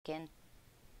in.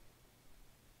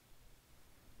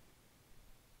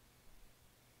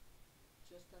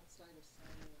 Just outside of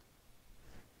signing up.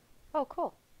 Oh,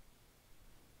 cool.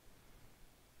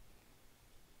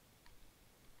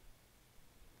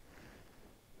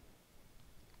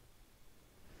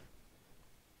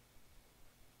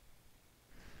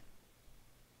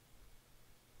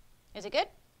 Is it good?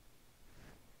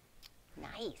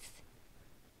 Nice.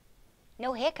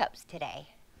 No hiccups today.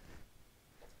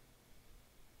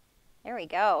 There we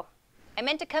go. I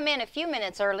meant to come in a few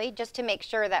minutes early just to make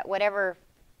sure that whatever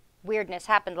weirdness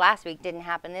happened last week didn't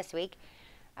happen this week.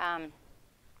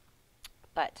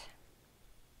 But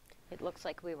it looks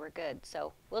like we were good.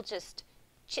 So we'll just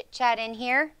chit-chat in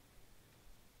here.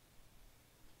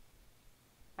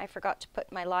 I forgot to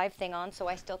put my live thing on, so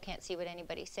I still can't see what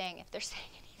anybody's saying, if they're saying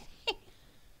anything.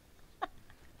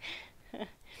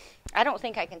 I don't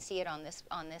think I can see it on this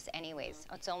anyways.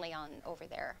 It's only on over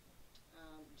there.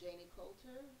 Janie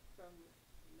Coulter from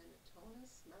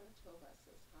Manitoba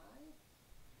says hi.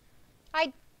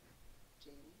 Hi,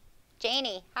 Janie.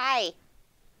 Janie. Hi.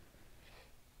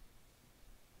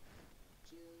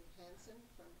 June Hansen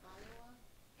from Iowa.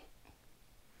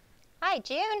 Hi,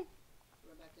 June.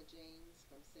 Rebecca James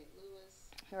from St. Louis.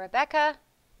 Rebecca.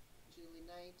 Julie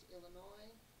Knight,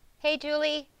 Illinois. Hey,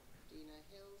 Julie. Dina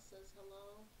Hill says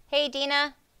hello. Hey,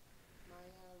 Dina.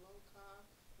 Maya Lowcock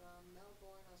from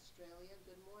Melbourne, Australia.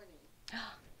 Good morning.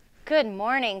 Good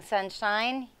morning,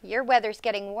 sunshine. Your weather's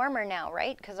getting warmer now,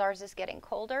 right? Because ours is getting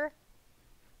colder.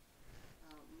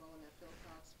 Mona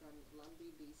Philcox from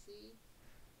Lumbee, BC.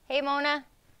 Hey, Mona.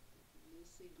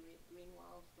 Lucy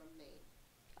Greenwald from Maine.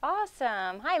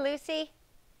 Awesome. Hi, Lucy.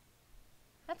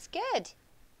 That's good.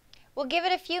 We'll give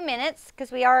it a few minutes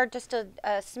because we are just a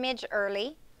smidge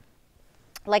early.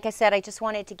 Like I said, I just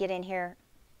wanted to get in here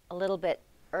a little bit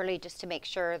early just to make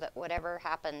sure that whatever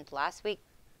happened last week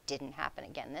didn't happen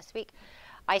again this week.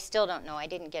 I still don't know. I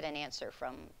didn't get an answer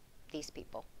from these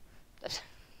people.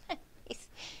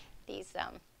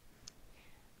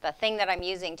 The thing that I'm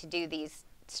using to do these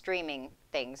streaming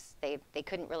things, they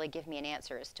couldn't really give me an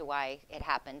answer as to why it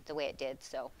happened the way it did.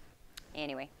 So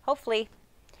anyway, hopefully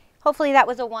that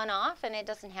was a one-off and it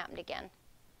doesn't happen again.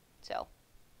 So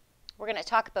we're going to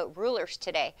talk about rulers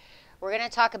today. We're going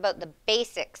to talk about the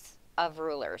basics of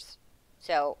rulers.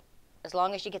 So as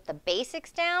long as you get the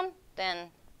basics down,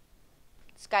 then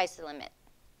sky's the limit.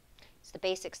 It's the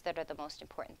basics that are the most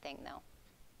important thing, though.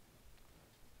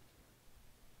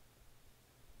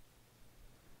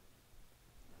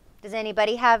 Does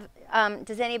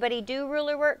anybody do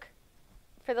ruler work?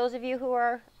 For those of you who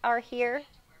are here?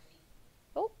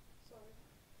 Oh, Sorry.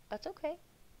 that's okay.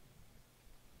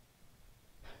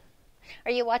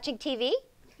 Are you watching TV?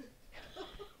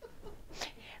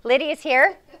 Lydia's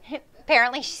here.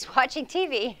 Apparently she's watching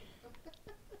TV.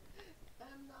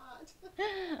 I'm not.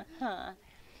 Huh.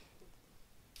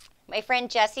 My friend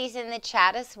Jesse's in the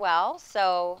chat as well,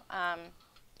 so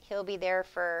he'll be there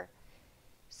for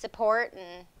support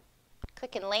and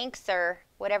clicking links or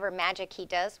whatever magic he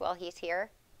does while he's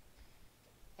here.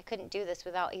 I couldn't do this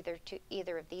without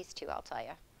either of these two, I'll tell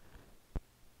you.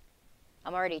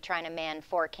 I'm already trying to man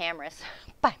 4 cameras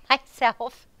by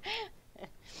myself.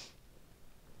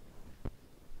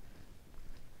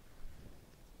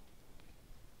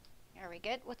 Are we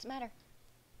good? What's the matter?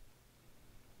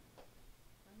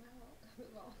 I'm out. The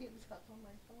volume's up on my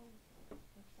phone. I'm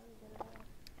trying to get it off.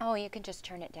 Oh, you can just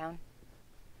turn it down.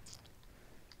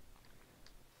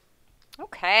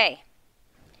 Okay.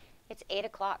 It's 8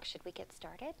 o'clock. Should we get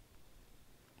started?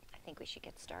 I think we should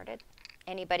get started.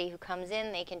 Anybody who comes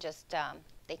in, they can just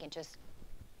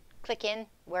click in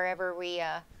wherever we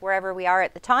are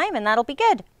at the time, and that'll be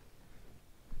good.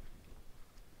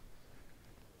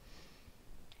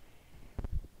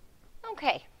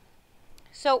 Okay.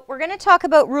 So we're going to talk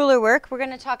about ruler work. We're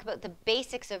going to talk about the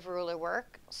basics of ruler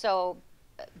work. So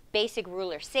basic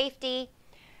ruler safety,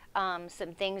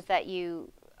 some things that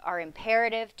are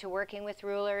imperative to working with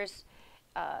rulers,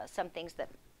 some things that,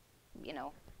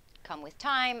 come with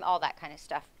time, all that kind of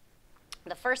stuff.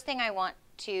 The first thing I want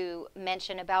to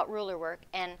mention about ruler work,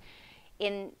 and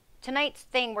in tonight's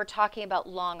thing we're talking about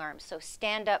long arms, so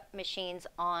stand-up machines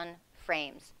on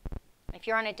frames. If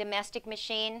you're on a domestic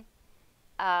machine,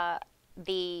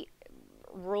 the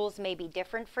rules may be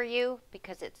different for you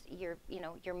because you're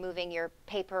moving your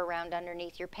paper around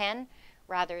underneath your pen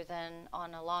rather than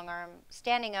on a long arm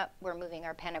standing up, we're moving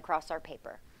our pen across our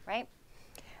paper, right?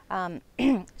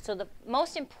 So the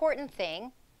most important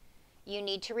thing you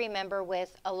need to remember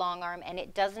with a long arm, and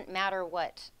it doesn't matter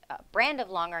what brand of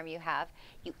long arm you have,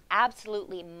 you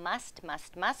absolutely must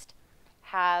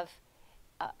have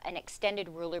an extended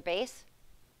ruler base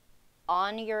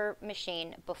on your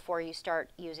machine before you start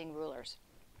using rulers.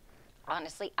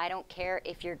 Honestly, I don't care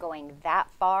if you're going that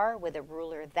far with a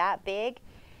ruler that big.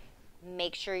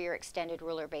 Make sure your extended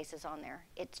ruler base is on there.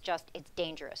 It's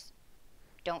dangerous.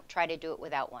 Don't try to do it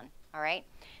without one, all right?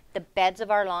 The beds of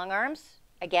our long arms,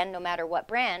 again, no matter what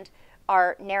brand,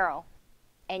 are narrow,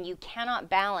 and you cannot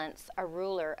balance a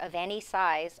ruler of any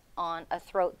size on a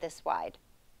throat this wide,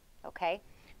 okay?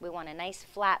 We want a nice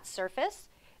flat surface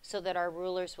so that our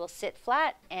rulers will sit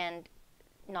flat and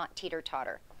not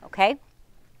teeter-totter, okay?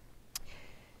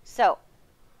 So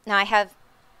now I have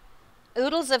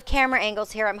oodles of camera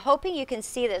angles here. I'm hoping you can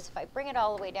see this if I bring it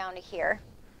all the way down to here.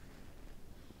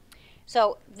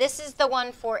 So this is the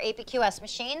one for APQS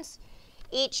machines.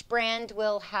 Each brand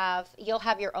will have, you'll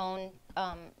have your own,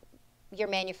 your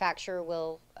manufacturer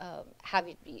will have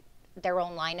their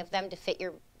own line of them to fit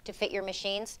your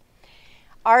machines.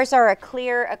 Ours are a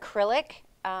clear acrylic,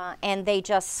 and they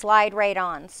just slide right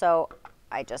on. So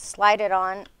I just slide it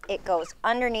on. It goes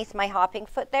underneath my hopping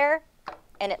foot there,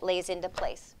 and it lays into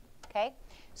place. Okay,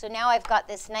 so now I've got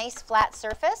this nice flat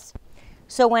surface.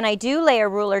 So when I do lay a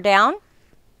ruler down,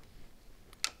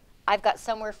 I've got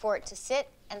somewhere for it to sit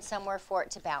and somewhere for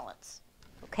it to balance.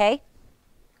 Okay?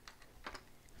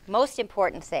 Most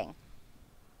important thing.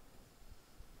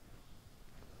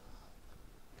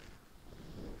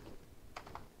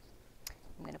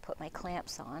 I'm going to put my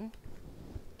clamps on.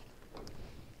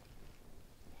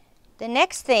 The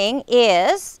next thing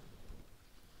is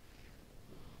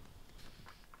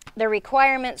the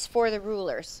requirements for the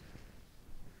rulers.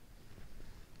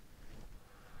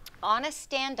 On a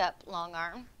stand-up long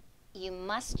arm, you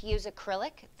must use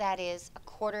acrylic that is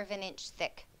 1/4 of an inch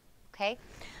thick, okay?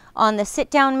 On the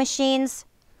sit-down machines,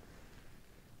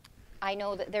 I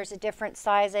know that there's a different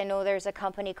size. I know there's a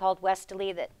company called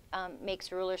Westerly that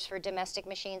makes rulers for domestic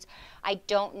machines. I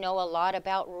don't know a lot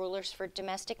about rulers for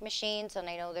domestic machines, and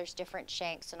I know there's different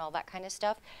shanks and all that kind of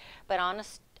stuff. But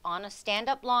on a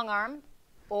stand-up long arm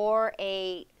or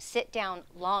a sit-down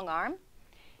long arm,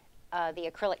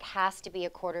 the acrylic has to be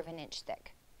 1/4 of an inch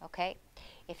thick, okay?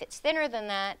 If it's thinner than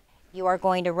that, you are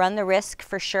going to run the risk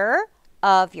for sure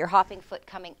of your hopping foot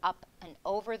coming up and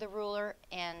over the ruler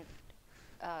and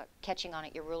catching on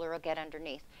it. Your ruler will get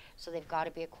underneath. So they've got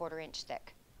to be 1/4 inch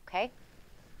thick, okay?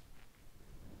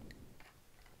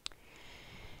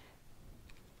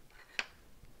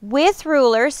 With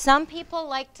rulers, some people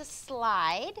like to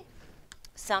slide.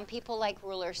 Some people like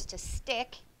rulers to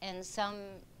stick, and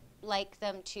some like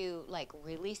them to like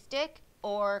really stick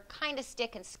or kind of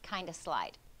stick and kind of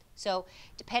slide. So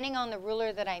depending on the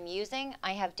ruler that I'm using,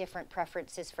 I have different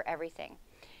preferences for everything.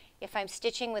 If I'm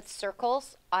stitching with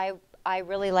circles, I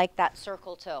really like that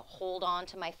circle to hold on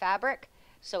to my fabric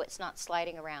so it's not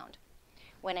sliding around.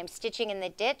 When I'm stitching in the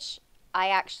ditch, I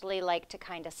actually like to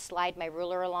kind of slide my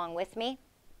ruler along with me.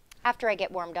 After I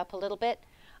get warmed up a little bit,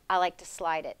 I like to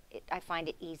slide it. I find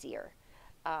it easier.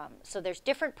 So there's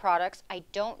different products. I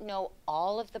don't know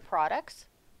all of the products.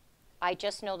 I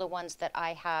just know the ones that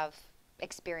I have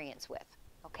experience with,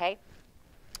 okay?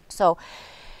 So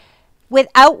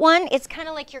without one, it's kind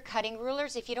of like your cutting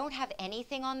rulers. If you don't have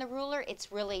anything on the ruler,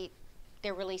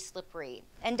 they're really slippery.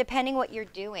 And depending what you're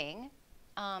doing,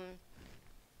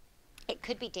 it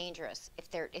could be dangerous if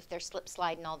they're slip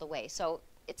sliding all the way. So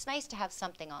it's nice to have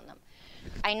something on them.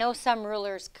 I know some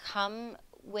rulers come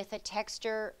with a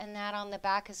texture and that on the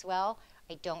back as well.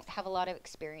 I don't have a lot of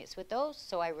experience with those,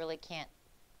 so I really can't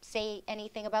say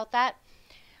anything about that.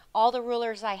 All the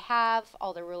rulers I have,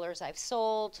 all the rulers I've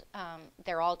sold,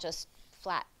 they're all just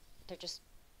flat. They're just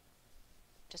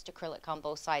acrylic on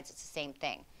both sides. It's the same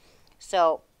thing.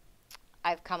 So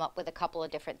I've come up with a couple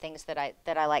of different things that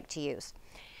I like to use.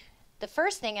 The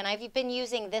first thing, and I've been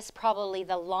using this probably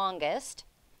the longest,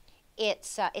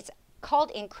 it's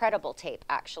called Incredible Tape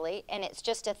actually, and it's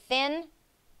just a thin,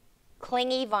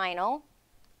 clingy vinyl.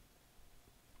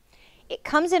 It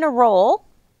comes in a roll.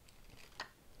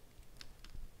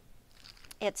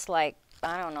 It's like,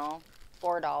 I don't know,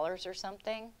 $4 or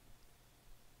something.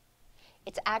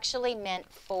 It's actually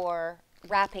meant for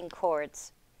wrapping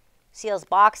cords. Seals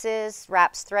boxes,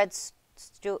 wraps threads,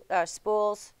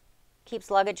 spools, keeps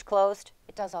luggage closed.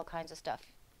 It does all kinds of stuff.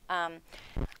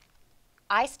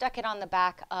 I stuck it on the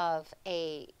back of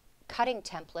a cutting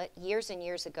template years and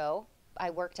years ago. I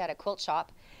worked at a quilt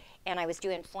shop, and I was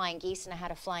doing flying geese, and I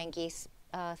had a flying geese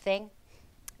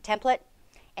template,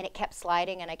 and it kept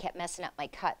sliding, and I kept messing up my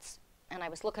cuts. And I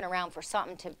was looking around for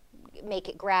something to make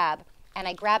it grab, and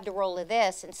I grabbed a roll of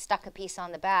this and stuck a piece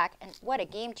on the back, and what a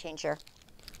game changer.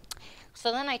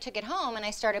 So then I took it home, and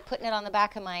I started putting it on the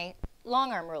back of my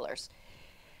long arm rulers.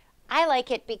 I like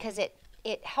it because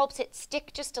it helps it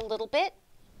stick just a little bit.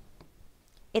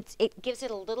 It gives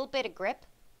it a little bit of grip,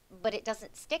 but it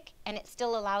doesn't stick, and it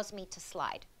still allows me to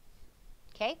slide.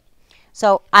 Okay,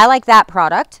 so I like that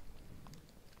product.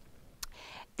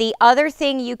 The other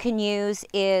thing you can use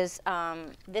is,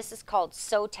 this is called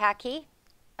Tacky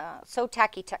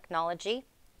Technology.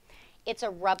 It's a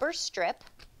rubber strip.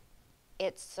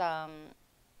 It's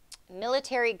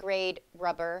military grade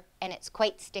rubber, and it's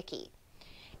quite sticky.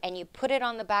 And you put it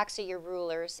on the backs of your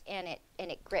rulers, and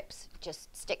it grips,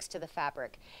 just sticks to the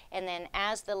fabric. And then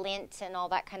as the lint and all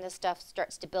that kind of stuff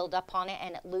starts to build up on it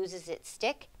and it loses its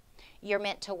stick, you're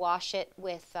meant to wash it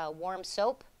with warm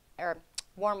soap, or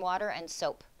warm water and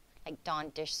soap, like Dawn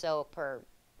dish soap or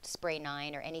Spray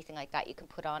 9 or anything like that you can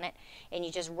put on it. And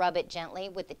you just rub it gently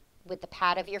with the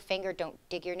pad of your finger. Don't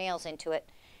dig your nails into it.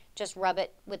 Just rub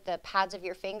it with the pads of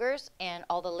your fingers, and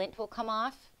all the lint will come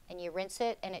off. And you rinse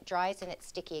it, and it dries, and it's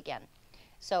sticky again.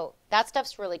 So that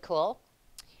stuff's really cool.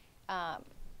 I've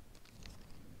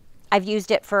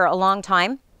used it for a long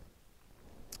time.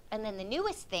 And then the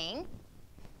newest thing,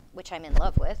 which I'm in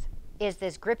love with, is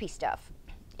this grippy stuff.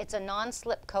 It's a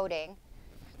non-slip coating,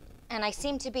 and I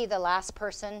seem to be the last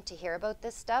person to hear about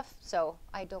this stuff, so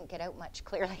I don't get out much,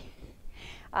 clearly.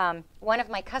 One of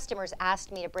my customers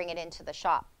asked me to bring it into the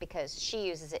shop because she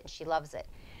uses it and she loves it.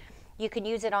 You can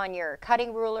use it on your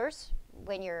cutting rulers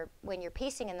when you're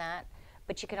piecing in that,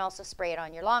 but you can also spray it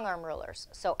on your long arm rulers.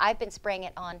 So I've been spraying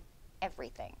it on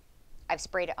everything. I've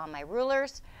sprayed it on my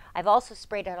rulers. I've also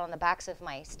sprayed it on the backs of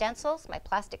my stencils, my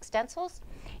plastic stencils,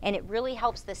 and it really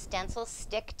helps the stencil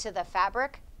stick to the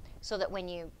fabric so that when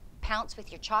you pounce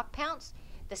with your chalk pounce,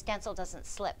 the stencil doesn't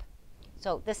slip.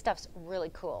 So this stuff's really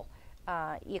cool.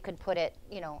 You can put it,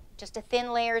 just a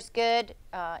thin layer is good.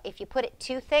 If you put it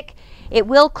too thick, it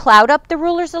will cloud up the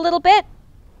rulers a little bit.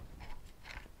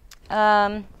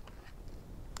 That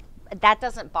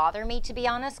doesn't bother me, to be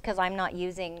honest, because I'm not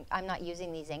using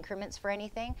these increments for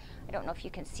anything. I don't know if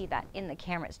you can see that in the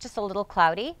camera. It's just a little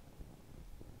cloudy,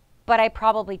 but I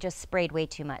probably just sprayed way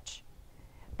too much.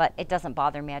 But it doesn't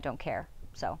bother me. I don't care.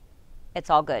 So it's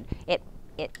all good. It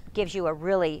gives you a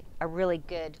really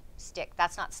good stick.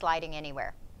 That's not sliding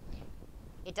anywhere.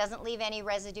 It doesn't leave any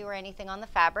residue or anything on the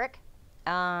fabric,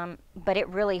 but it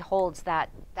really holds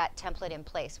that template in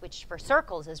place, which for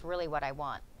circles is really what I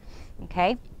want.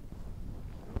 Okay.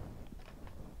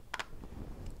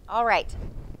 All right.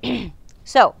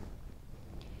 So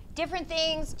different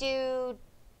things do,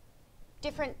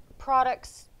 different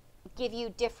products give you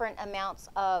different amounts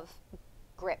of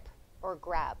grip or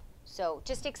grab. So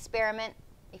just experiment.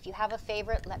 If you have a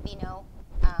favorite, let me know.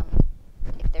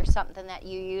 If there's something that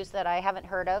you use that I haven't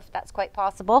heard of, that's quite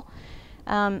possible.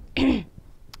 Yeah.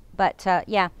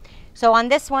 So on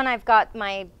this one, I've got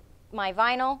my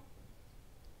vinyl.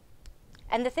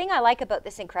 And the thing I like about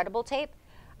this Incredible tape,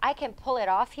 I can pull it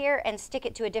off here and stick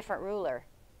it to a different ruler.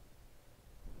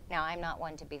 Now, I'm not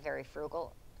one to be very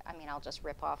frugal. I mean, I'll just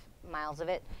rip off miles of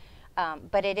it.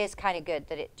 But it is kind of good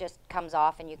that it just comes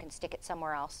off and you can stick it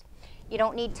somewhere else. You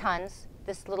don't need tons.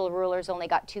 This little ruler's only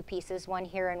got 2 pieces, one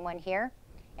here and one here,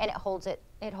 and it holds it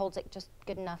just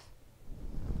good enough.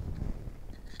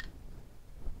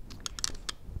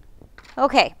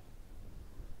 Okay.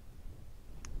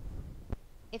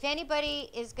 If anybody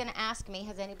is going to ask me,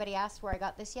 has anybody asked where I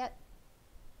got this yet?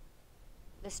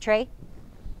 This tray?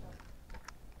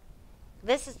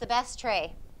 This is the best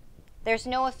tray. There's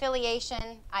no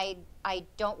affiliation. I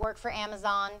don't work for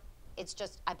Amazon. It's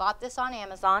just, I bought this on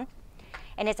Amazon,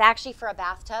 and it's actually for a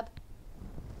bathtub,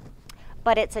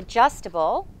 but it's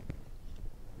adjustable,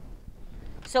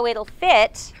 so it'll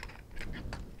fit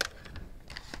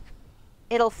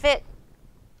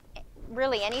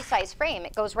really any size frame.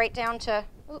 It goes right down to,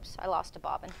 oops, I lost a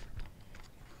bobbin.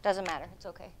 Doesn't matter, it's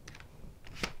okay.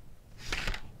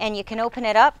 And you can open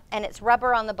it up, and it's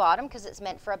rubber on the bottom because it's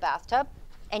meant for a bathtub.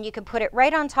 And you can put it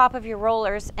right on top of your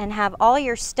rollers and have all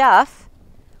your stuff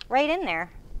right in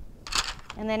there.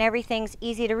 And then everything's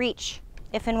easy to reach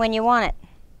if and when you want it.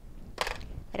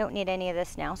 I don't need any of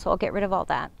this now, so I'll get rid of all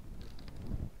that.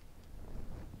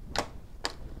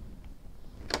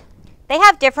 They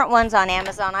have different ones on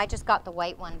Amazon. I just got the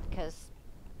white one because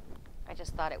I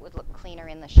just thought it would look cleaner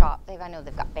in the shop. I know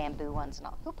they've got bamboo ones and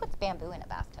all. Who puts bamboo in a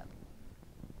bathtub?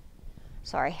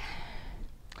 Sorry.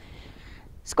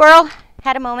 Squirrel,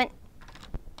 had a moment.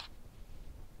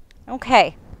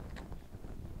 Okay.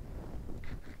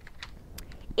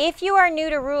 If you are new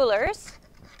to rulers,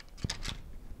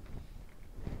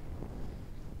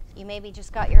 you maybe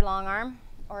just got your long arm,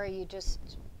 or you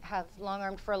just have long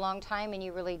armed for a long time and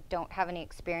you really don't have any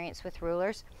experience with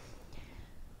rulers.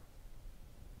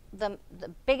 the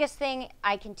biggest thing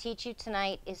I can teach you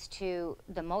tonight is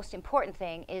the most important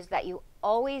thing is that you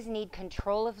always need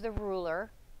control of the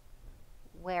ruler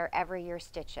wherever you're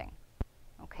stitching,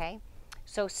 okay?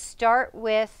 So start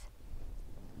with,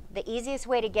 the easiest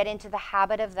way to get into the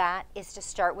habit of that is to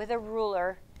start with a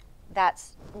ruler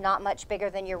that's not much bigger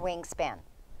than your wingspan.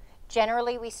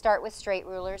 Generally, we start with straight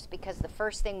rulers because the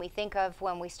first thing we think of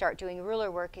when we start doing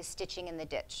ruler work is stitching in the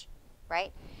ditch,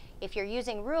 right? If you're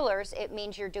using rulers, it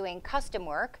means you're doing custom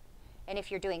work, and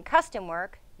if you're doing custom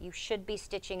work, you should be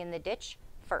stitching in the ditch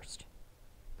first.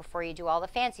 Before you do all the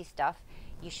fancy stuff,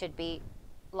 you should be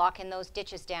locking those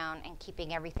ditches down and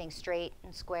keeping everything straight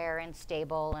and square and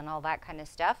stable and all that kind of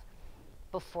stuff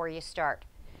before you start.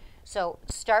 So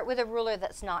start with a ruler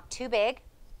that's not too big.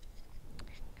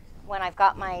 When I've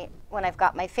got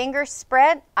my fingers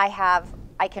spread,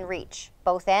 I can reach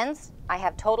both ends. I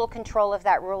have total control of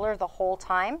that ruler the whole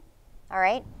time. All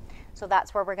right? So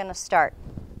that's where we're going to start.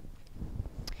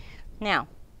 Now,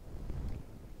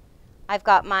 I've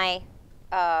got my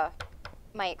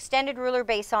my extended ruler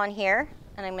base on here,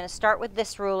 and I'm going to start with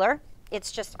this ruler.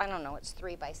 It's just, I don't know, it's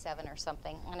 3 by 7 or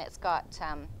something, and it's got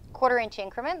 1/4 inch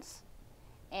increments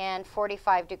and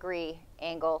 45-degree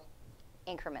angle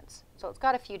increments. So it's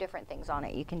got a few different things on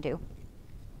it you can do.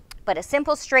 But a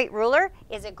simple straight ruler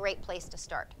is a great place to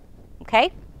start.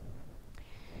 Okay?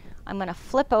 I'm going to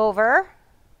flip over,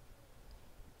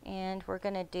 and we're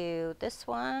going to do this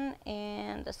one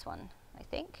and this one, I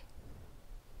think.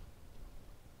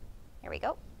 Here we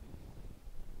go.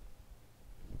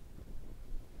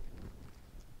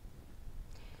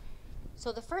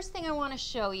 So the first thing I want to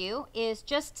show you is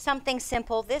just something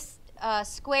simple. This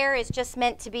square is just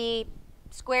meant to be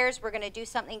squares. We're going to do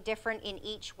something different in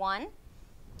each one.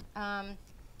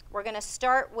 We're going to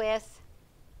start with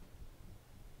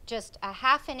just a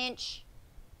 1/2 inch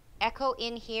echo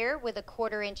in here with a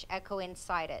 1/4 inch echo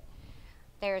inside it.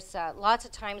 There's lots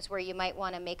of times where you might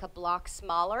want to make a block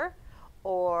smaller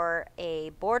or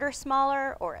a border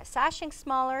smaller or a sashing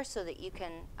smaller so that you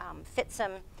can fit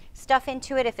some stuff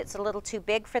into it if it's a little too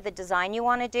big for the design you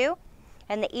want to do.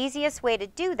 And the easiest way to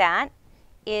do that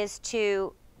is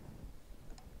to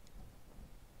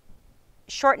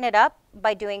shorten it up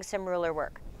by doing some ruler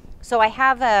work. So I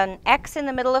have an X in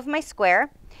the middle of my square.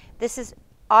 This is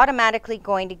automatically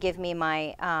going to give me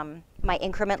my, my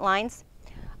increment lines.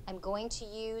 I'm going to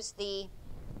use the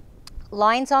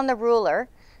lines on the ruler.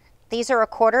 These are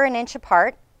 1/4 inch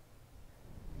apart,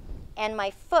 and my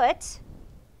foot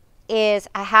is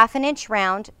a 1/2 inch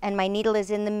round, and my needle is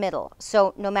in the middle.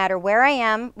 So no matter where I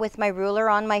am with my ruler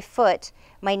on my foot,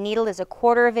 my needle is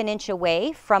 1/4 inch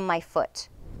away from my foot,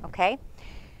 okay?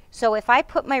 So if I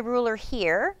put my ruler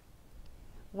here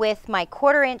with my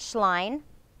 1/4 inch line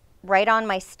right on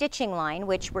my stitching line,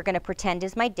 which we're going to pretend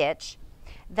is my ditch,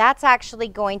 that's actually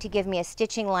going to give me a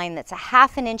stitching line that's a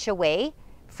 1/2 inch away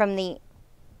from the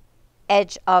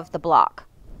edge of the block,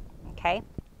 okay?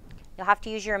 You'll have to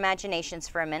use your imaginations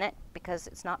for a minute because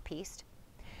it's not pieced.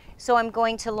 So I'm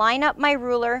going to line up my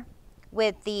ruler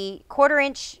with the 1/4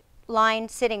 inch line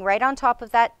sitting right on top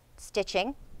of that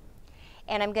stitching,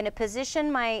 and I'm going to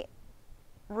position my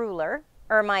ruler,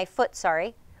 or my foot,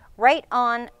 sorry, right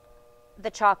on the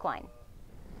chalk line.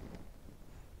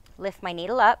 Lift my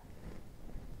needle up.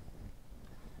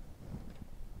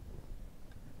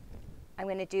 I'm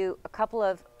going to do a couple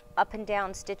of up and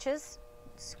down stitches.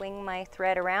 Swing my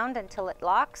thread around until it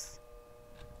locks.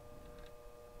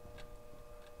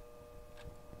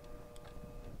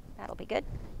 That'll be good.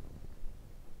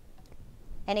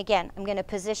 And again, I'm going to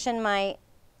position my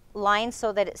line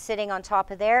so that it's sitting on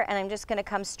top of there, and I'm just going to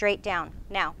come straight down.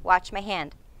 Now, watch my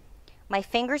hand. My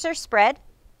fingers are spread.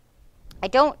 I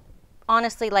don't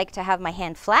honestly like to have my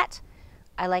hand flat.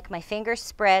 I like my fingers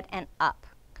spread and up.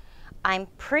 I'm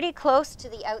pretty close to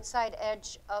the outside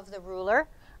edge of the ruler.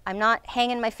 I'm not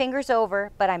hanging my fingers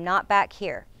over, but I'm not back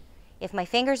here. If my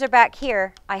fingers are back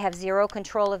here, I have zero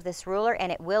control of this ruler,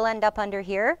 and it will end up under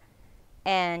here,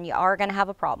 and you are going to have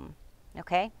a problem,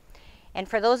 okay? And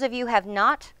for those of you who have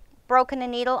not broken a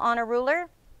needle on a ruler,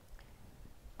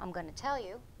 I'm going to tell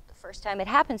you, the first time it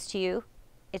happens to you,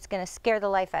 it's going to scare the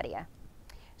life out of you.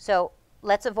 So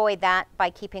let's avoid that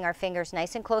by keeping our fingers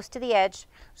nice and close to the edge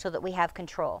so that we have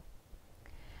control.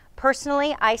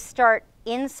 Personally, I start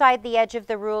inside the edge of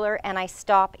the ruler and I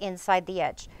stop inside the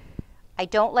edge. I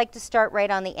don't like to start right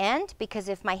on the end because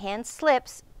if my hand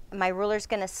slips, my ruler's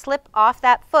going to slip off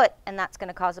that foot and that's going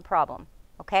to cause a problem,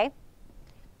 okay?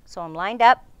 So I'm lined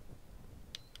up,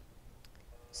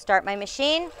 start my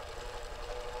machine,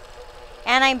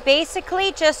 and I'm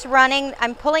basically just running,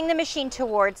 I'm pulling the machine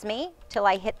towards me till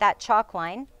I hit that chalk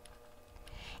line.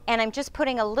 And I'm just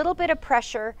putting a little bit of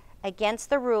pressure against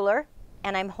the ruler,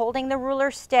 and I'm holding the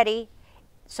ruler steady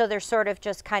so they're sort of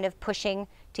just kind of pushing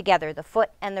together, the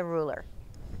foot and the ruler.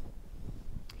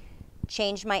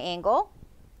 Change my angle.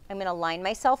 I'm going to line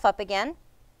myself up again.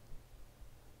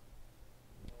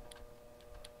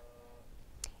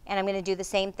 And I'm going to do the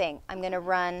same thing. I'm going to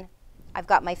run, I've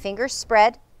got my fingers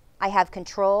spread. I have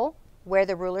control where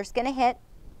the ruler's going to hit.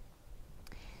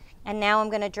 And now I'm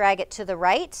going to drag it to the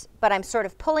right, but I'm sort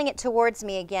of pulling it towards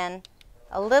me again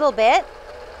a little bit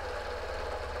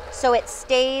so it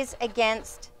stays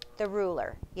against the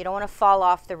ruler. You don't want to fall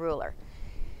off the ruler.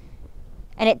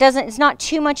 And it's not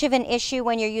too much of an issue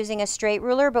when you're using a straight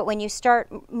ruler, but when you start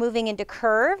moving into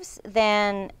curves,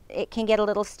 then it can get a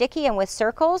little sticky. And with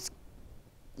circles,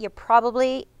 you're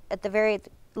probably, at the very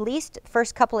least,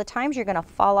 first couple of times, you're going to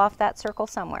fall off that circle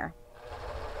somewhere.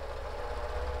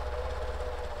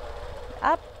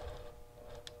 Up,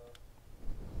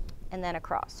 and then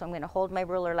across. So I'm going to hold my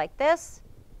ruler like this.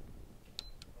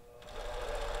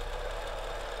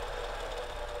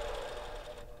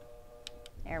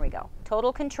 There we go.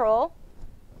 Total control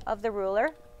of the ruler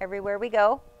everywhere we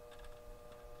go.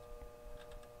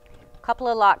 A couple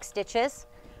of lock stitches.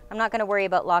 I'm not going to worry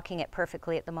about locking it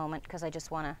perfectly at the moment because I just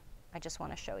want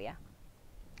to show you.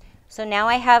 So now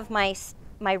I have my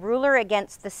ruler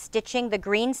against the stitching, the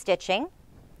green stitching,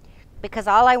 because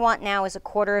all I want now is a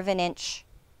 1/4 of an inch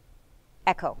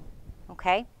echo.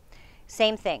 Okay?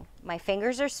 Same thing. My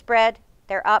fingers are spread,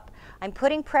 they're up. I'm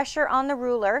putting pressure on the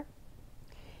ruler.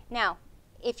 Now,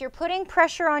 if you're putting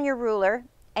pressure on your ruler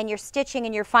and you're stitching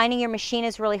and you're finding your machine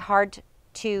is really hard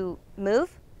to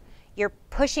move, you're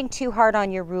pushing too hard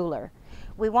on your ruler.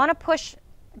 We want to push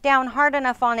down hard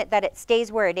enough on it that it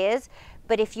stays where it is,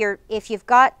 but if you've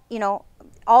got, you know,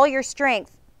 all your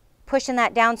strength pushing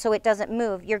that down so it doesn't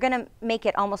move, you're going to make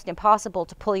it almost impossible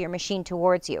to pull your machine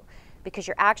towards you because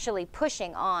you're actually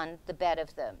pushing on the bed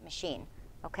of the machine,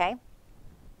 okay?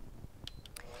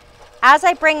 As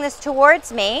I bring this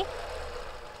towards me,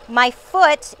 my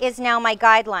foot is now my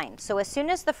guideline. So as soon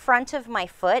as the front of my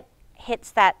foot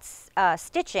hits that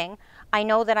stitching, I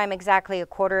know that I'm exactly a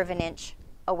 1/4 of an inch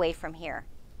away from here.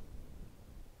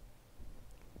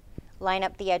 Line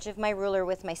up the edge of my ruler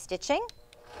with my stitching.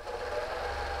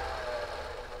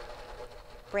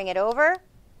 Bring it over.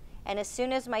 And as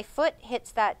soon as my foot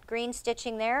hits that green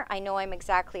stitching there, I know I'm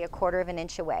exactly a 1/4 of an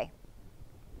inch away.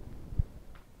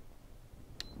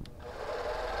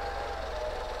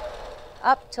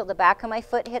 Up till the back of my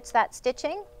foot hits that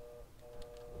stitching.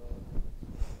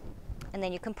 And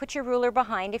then you can put your ruler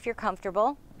behind if you're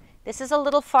comfortable. This is a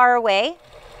little far away.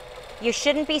 You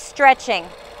shouldn't be stretching.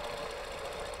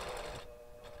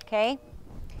 Okay?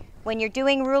 When you're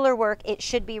doing ruler work, it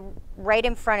should be right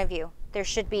in front of you. There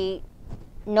should be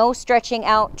no stretching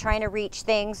out, trying to reach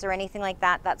things or anything like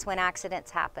that. That's when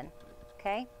accidents happen.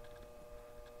 Okay?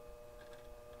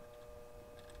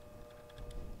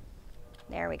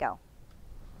 There we go.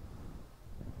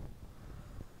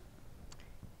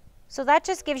 So that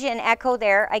just gives you an echo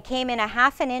there. I came in a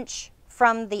 1/2 inch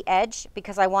from the edge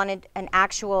because I wanted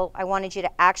you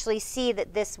to actually see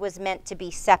that this was meant to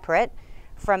be separate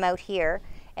from out here.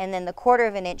 And then the 1/4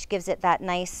 of an inch gives it that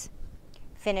nice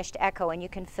finished echo, and you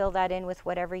can fill that in with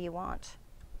whatever you want.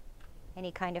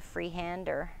 Any kind of freehand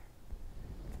or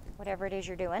whatever it is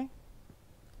you're doing.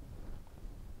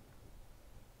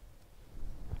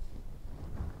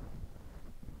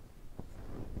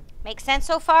 Make sense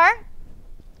so far?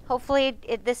 Hopefully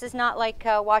this is not like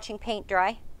watching paint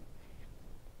dry.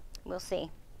 We'll see.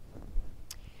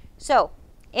 So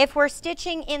if we're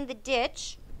stitching in the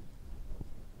ditch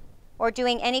or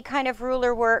doing any kind of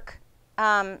ruler work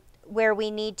where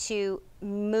we need to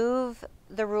move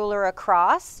the ruler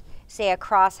across, say a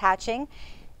cross hatching,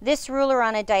 this ruler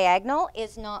on a diagonal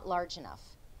is not large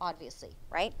enough, obviously,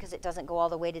 right? Because it doesn't go all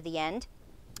the way to the end.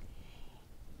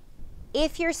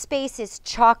 If your space is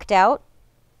chalked out,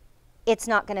 it's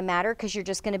not going to matter because you're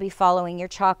just going to be following your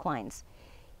chalk lines.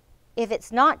 If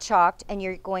it's not chalked and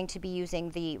you're going to be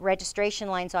using the registration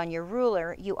lines on your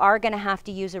ruler, you are going to have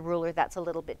to use a ruler that's a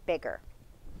little bit bigger.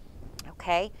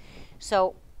 Okay,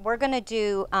 so we're going to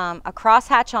do a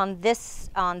crosshatch on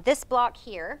this block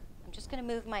here. I'm just going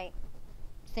to move my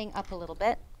thing up a little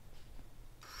bit,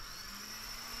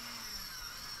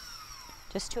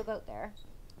 just to about there.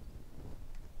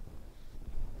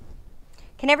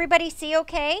 Can everybody see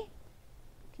okay?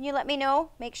 Can you let me know?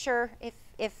 Make sure if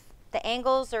the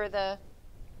angles or the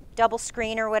double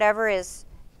screen or whatever is...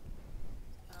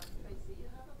 Tracy, you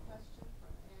have a question for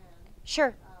Anne.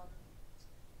 Sure.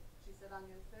 She said on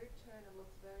your third turn it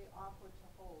looks very awkward to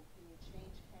hold. Can you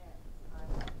change hands? I'm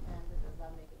left-handed. Does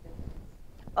that make a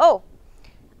difference? Oh,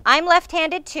 I'm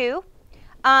left-handed too.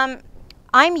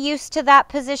 I'm used to that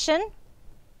position.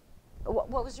 What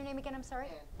was your name again? I'm sorry.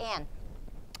 Anne.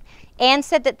 Anne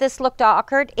said that this looked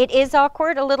awkward. It is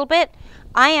awkward a little bit.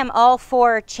 I am all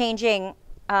for changing,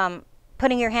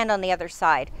 putting your hand on the other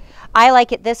side. I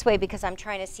like it this way because I'm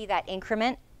trying to see that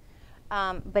increment.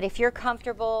 But if you're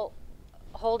comfortable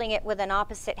holding it with an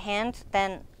opposite hand,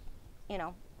 then, you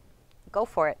know, go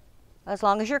for it. As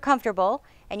long as you're comfortable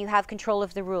and you have control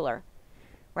of the ruler,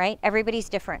 right? Everybody's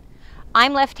different.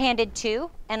 I'm left-handed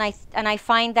too, and I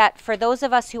find that for those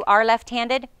of us who are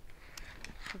left-handed,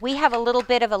 we have a little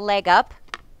bit of a leg up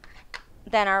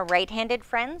than our right-handed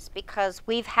friends because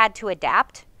we've had to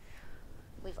adapt.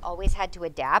 We've always had to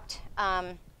adapt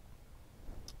and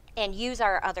use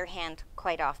our other hand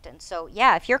quite often. So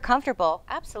yeah, if you're comfortable,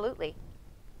 absolutely.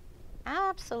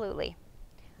 Absolutely.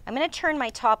 I'm going to turn my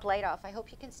top light off. I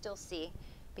hope you can still see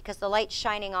because the light's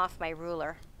shining off my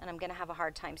ruler and I'm going to have a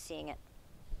hard time seeing it.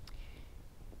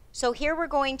 So here we're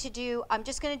going to do, I'm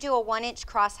just going to do a 1-inch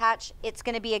crosshatch. It's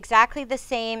going to be exactly the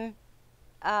same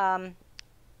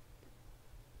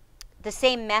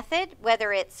method,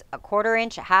 whether it's a 1/4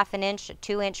 inch, a 1/2 inch, a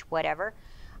 2-inch, whatever.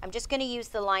 I'm just going to use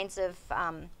the lines of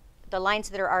the lines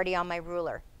that are already on my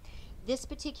ruler. This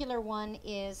particular one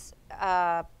is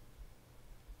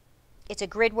it's a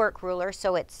grid work ruler,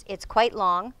 so it's quite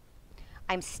long.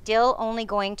 I'm still only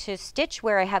going to stitch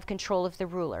where I have control of the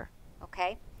ruler.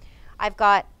 Okay, I've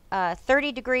got a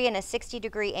 30-degree and a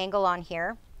 60-degree angle on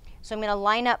here. So I'm going to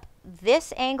line up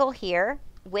this angle here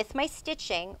with my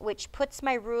stitching, which puts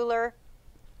my ruler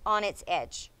on its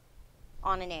edge,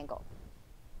 on an angle.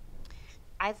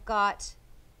 I've got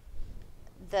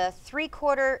the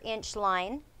 3/4 inch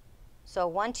line. So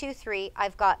 1, 2, 3.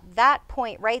 I've got that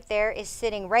point right there is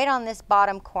sitting right on this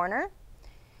bottom corner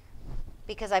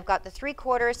because I've got the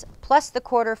 3/4 plus the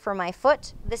 1/4 for my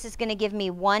foot. This is going to give me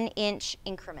 1-inch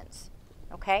increments.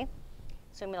 Okay,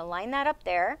 so I'm going to line that up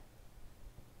there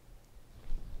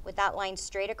with that line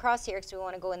straight across here because we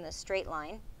want to go in the straight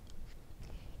line.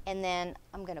 And then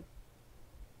I'm going to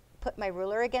put my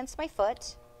ruler against my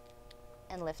foot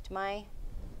and lift my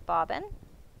bobbin.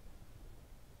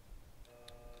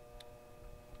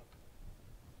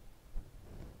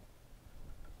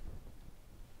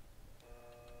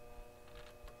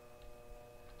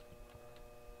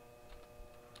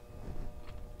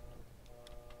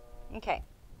 Okay,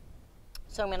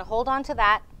 so I'm going to hold on to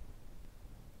that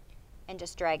and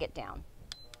just drag it down.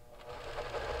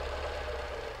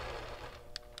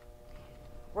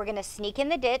 We're going to sneak in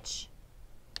the ditch.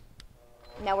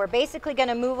 Now we're basically going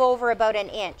to move over about 1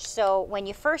 inch. So when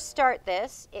you first start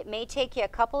this, it may take you a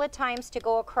couple of times to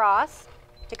go across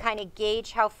to kind of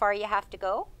gauge how far you have to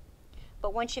go.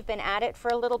 But once you've been at it for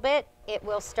a little bit, it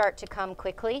will start to come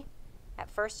quickly.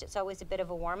 At first, it's always a bit of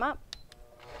a warm-up.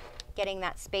 Getting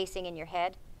that spacing in your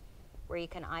head where you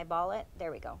can eyeball it. There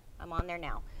we go. I'm on there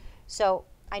now. So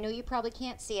I know you probably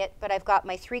can't see it, but I've got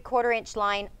my 3/4 inch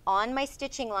line on my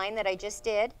stitching line that I just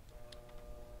did.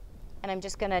 And I'm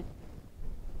just going to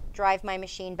drive my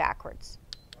machine backwards.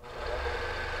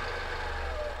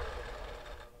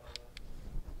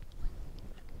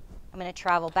 I'm going to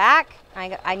travel back.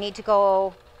 I need to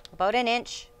go about 1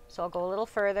 inch, so I'll go a little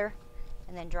further.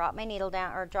 And then drop my needle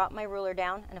down, or drop my ruler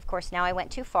down. And of course now I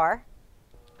went too far.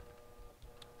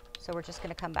 So we're just going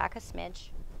to come back a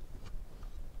smidge.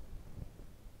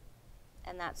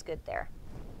 And that's good there.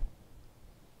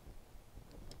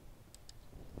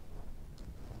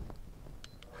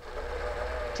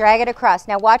 Drag it across.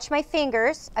 Now watch my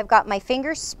fingers. I've got my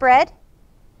fingers spread.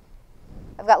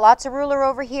 I've got lots of ruler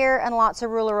over here and lots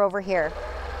of ruler over here.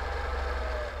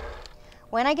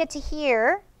 When I get to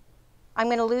here, I'm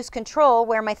going to lose control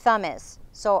where my thumb is.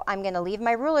 So I'm going to leave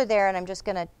my ruler there and I'm just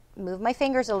going to move my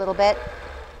fingers a little bit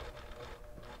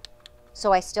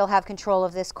so I still have control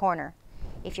of this corner.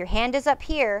 If your hand is up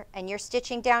here and you're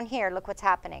stitching down here, look what's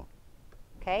happening.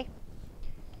 Okay?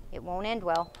 It won't end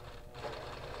well.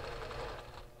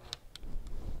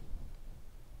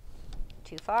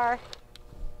 Too far.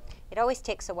 It always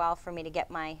takes a while for me to get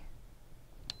my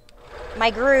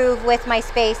groove with my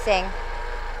spacing.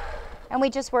 And we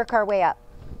just work our way up.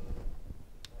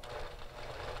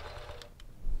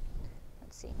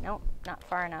 Let's see. Nope, not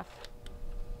far enough.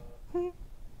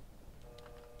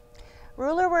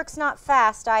 Ruler work's not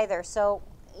fast either, so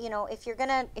you know, if you're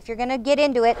gonna get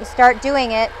into it and start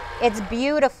doing it, it's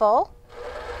beautiful.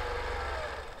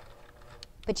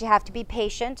 But you have to be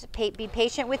patient. Be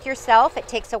patient with yourself. It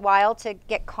takes a while to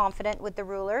get confident with the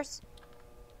rulers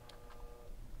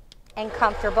and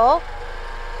comfortable.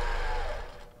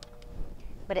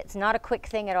 But it's not a quick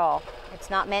thing at all. It's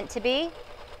not meant to be.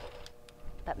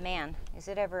 But man, is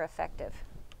it ever effective.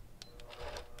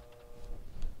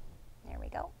 There we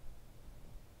go.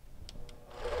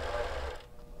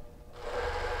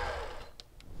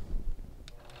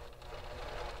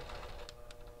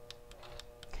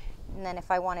 And then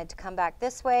if I wanted to come back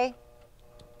this way,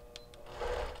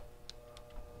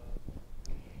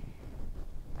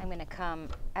 I'm going to come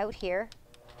out here.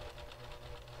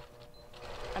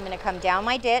 I'm going to come down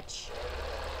my ditch,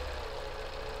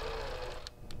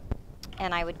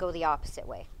 and I would go the opposite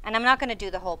way. And I'm not going to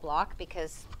do the whole block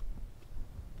because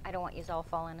I don't want you all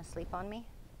falling asleep on me.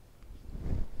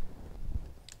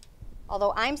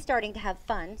 Although I'm starting to have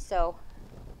fun, so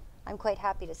I'm quite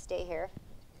happy to stay here.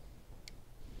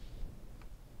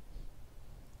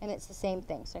 And it's the same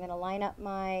thing. So I'm going to line up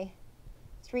my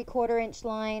 3/4 inch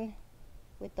line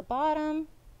with the bottom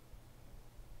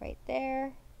right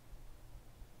there.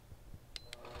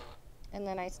 And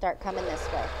then I start coming this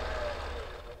way.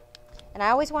 And I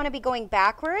always want to be going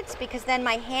backwards because then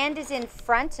my hand is in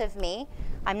front of me.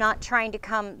 I'm not trying to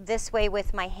come this way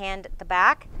with my hand at the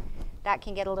back. That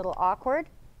can get a little awkward.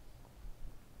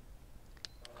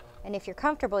 And if you're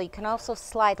comfortable, you can also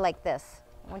slide like this.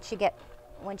 Once you get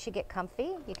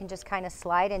comfy, you can just kind of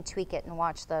slide and tweak it and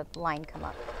watch the line come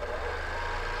up.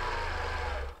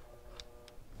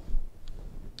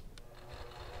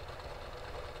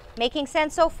 Making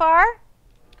sense so far?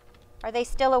 Are they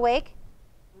still awake?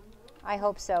 I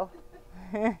hope so.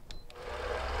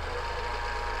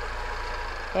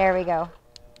 There we go.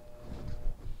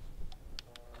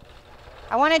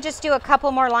 I want to just do a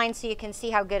couple more lines so you can see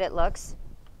how good it looks.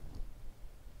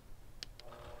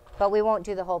 But we won't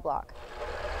do the whole block.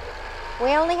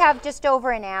 We only have just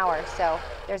over an hour, so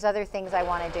there's other things I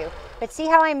want to do. But see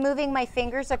how I'm moving my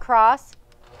fingers across?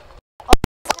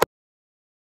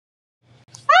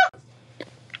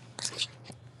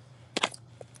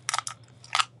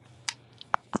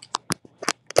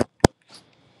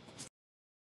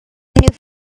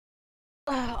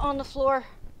 On the floor.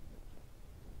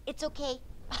 It's okay.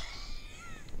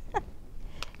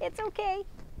 It's okay.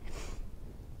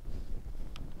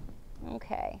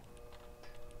 Okay.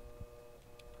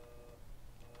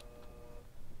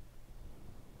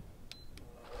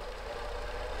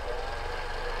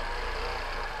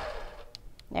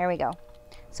 There we go.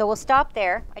 So we'll stop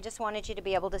there. I just wanted you to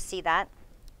be able to see that.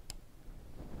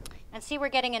 And see, we're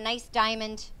getting a nice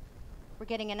diamond. We're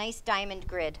getting a nice diamond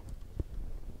grid.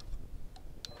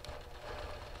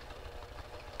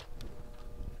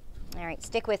 All right,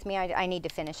 stick with me. I need to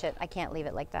finish it. I can't leave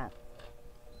it like that.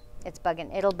 It's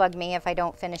bugging. It'll bug me if I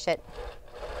don't finish it.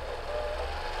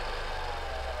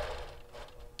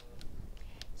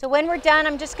 So when we're done,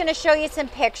 I'm just going to show you some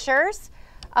pictures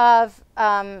of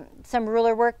some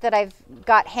ruler work that I've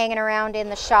got hanging around in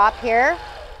the shop here,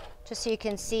 just so you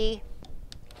can see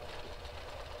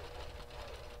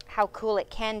how cool it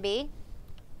can be.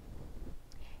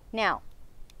 Now,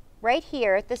 right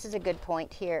here, this is a good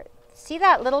point here. See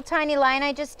that little tiny line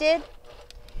I just did?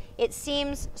 It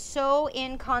seems so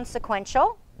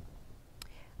inconsequential,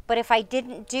 but if I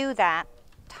didn't do that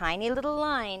tiny little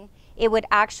line, it would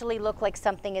actually look like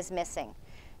something is missing.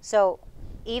 So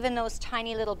even those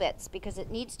tiny little bits, because it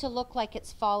needs to look like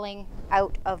it's falling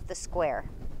out of the square.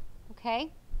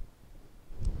 Okay?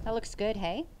 That looks good,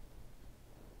 hey?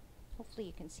 Hopefully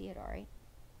you can see it all right.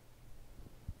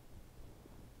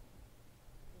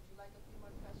 Would you like a few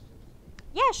more questions?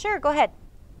 Yeah, sure, go ahead.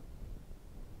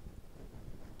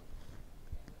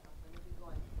 I'm going to be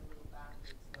going a little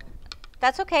backwards, so.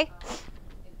 That's okay.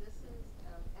 If this is,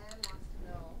 Anne wants to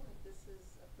know, if this is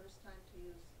a first time to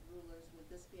use rulers, would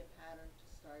this be a pattern to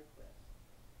start with?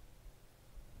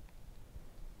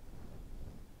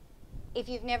 If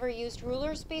you've never used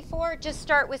rulers before, just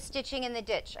start with stitching in the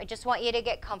ditch. I just want you to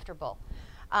get comfortable.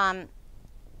 A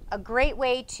great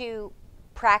way to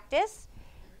practice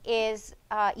is,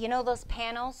 you know those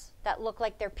panels that look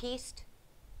like they're pieced?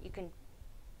 You can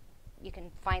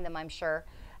find them, I'm sure.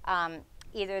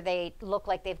 Either they look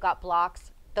like they've got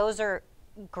blocks. Those are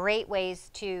great ways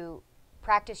to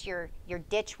practice your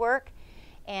ditch work,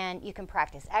 and you can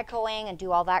practice echoing and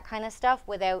do all that kind of stuff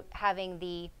without having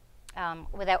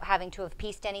to have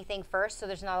pieced anything first, so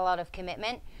there's not a lot of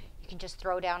commitment. You can just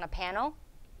throw down a panel.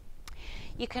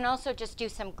 You can also just do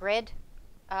some grid,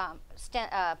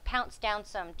 pounce down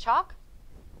some chalk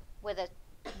with a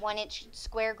 1-inch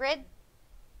square grid,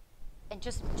 and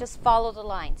just follow the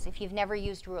lines if you've never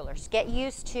used rulers. Get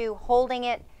used to holding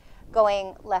it,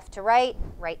 going left to right,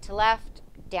 right to left,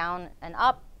 down and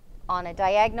up on a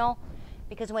diagonal,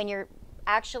 because when you're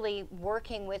actually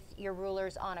working with your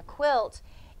rulers on a quilt,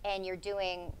 and you're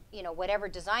doing, you know, whatever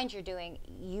designs you're doing,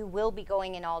 you will be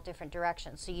going in all different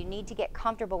directions. So you need to get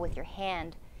comfortable with your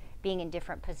hand being in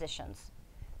different positions,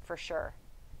 for sure.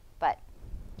 But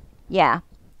yeah,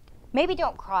 maybe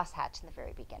don't cross hatch in the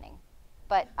very beginning.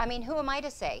 But I mean, who am I to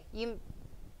say? You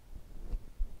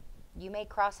may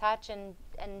cross hatch and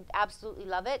absolutely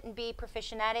love it and be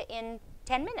proficient at it in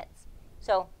 10 minutes.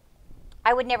 So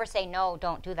I would never say, no,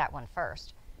 don't do that one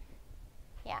first.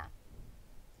 Yeah.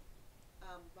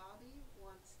 Bobby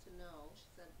wants to know, she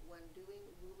said, when doing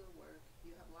ruler work,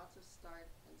 you have lots of start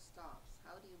and stops.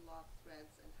 How do you lock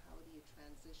threads and how do you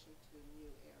transition to a new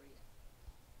area?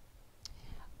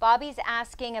 Bobby's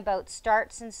asking about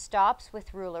starts and stops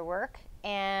with ruler work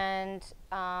and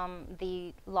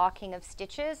the locking of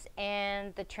stitches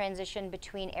and the transition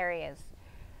between areas.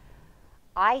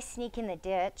 I sneak in the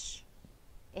ditch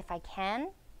if I can.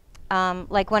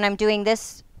 Like when I'm doing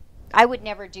this, I would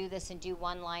never do this and do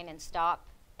one line and stop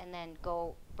and then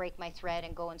go break my thread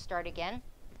and go and start again.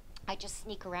 I just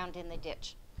sneak around in the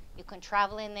ditch. You can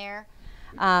travel in there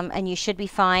and you should be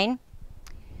fine.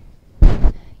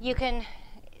 You can,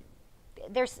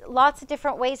 there's lots of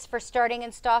different ways for starting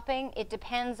and stopping. It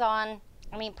depends on,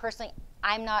 I mean, personally,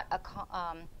 I'm not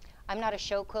a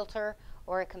show quilter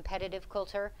or a competitive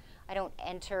quilter. I don't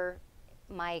enter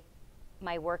my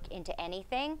work into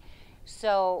anything.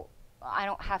 So I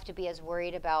don't have to be as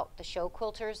worried about the show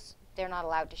quilters. They're not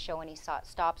allowed to show any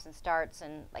stops and starts,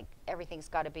 and like everything's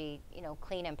got to be, you know,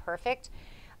 clean and perfect.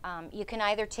 You can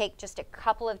either take just a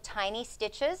couple of tiny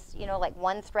stitches, you know, like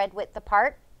one thread width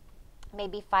apart,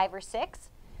 maybe 5 or 6.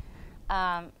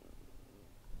 I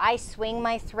swing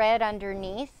my thread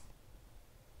underneath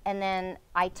and then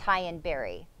I tie and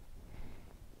bury.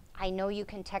 I know you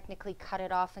can technically cut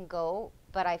it off and go,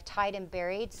 but I've tied and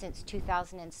buried since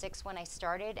 2006 when I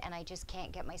started, and I just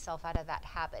can't get myself out of that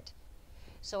habit.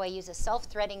 So I use a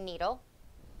self-threading needle,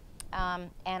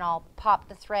 and I'll pop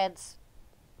the threads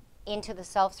into the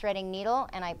self-threading needle,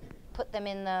 and I put them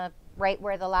in the right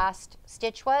where the last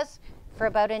stitch was for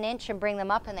about 1 inch and bring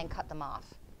them up and then cut them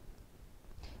off.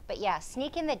 But yeah,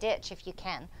 sneak in the ditch if you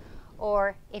can.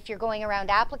 Or if you're going around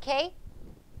applique,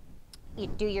 you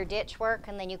do your ditch work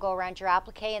and then you go around your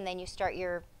applique and then you start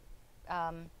your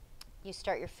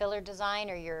filler design,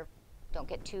 or your, don't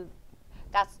get too,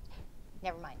 that's,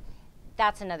 never mind.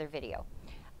 That's another video.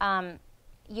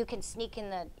 You can sneak in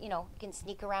the, you know, you can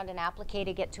sneak around an applique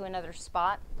to get to another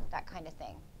spot, that kind of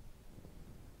thing.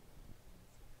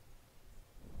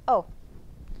 Oh,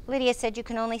 Lydia said you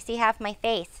can only see half my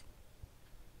face.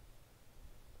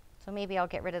 So maybe I'll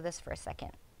get rid of this for a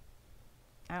second.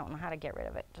 I don't know how to get rid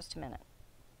of it. Just a minute.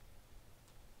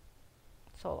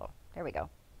 Solo. There we go.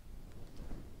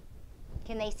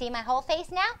 Can they see my whole face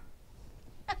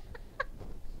now?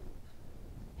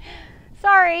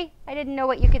 Sorry, I didn't know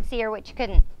what you could see or what you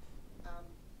couldn't.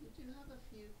 We do have a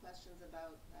few questions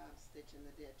about stitch in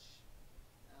the ditch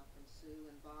from Sue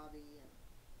and Bobby, and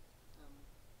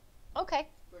Okay.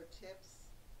 for tips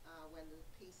when the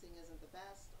piecing isn't the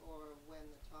best or when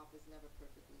the top is never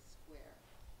perfectly square.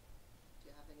 Do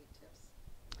you have any tips?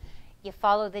 You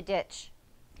follow the ditch.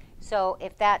 So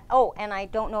if that, oh, and I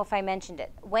don't know if I mentioned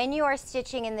it. When you are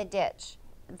stitching in the ditch,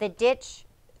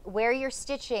 where you're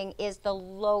stitching is the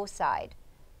low side,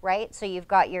 right? So you've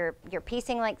got your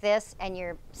piecing like this and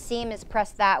your seam is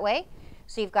pressed that way.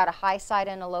 So you've got a high side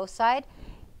and a low side.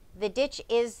 The ditch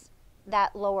is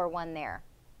that lower one there.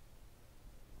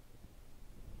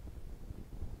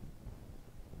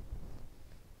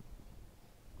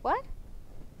 What?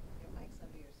 Your mic's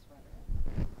under your sweater.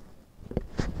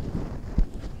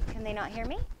 Can they not hear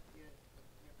me? You're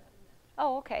better now.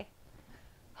 Oh, okay.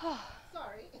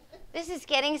 Sorry. This is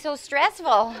getting so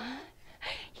stressful.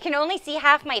 You can only see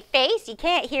half my face. You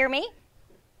can't hear me.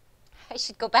 I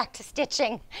should go back to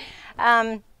stitching.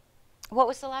 What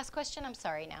was the last question? I'm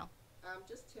sorry now.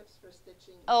 Just tips for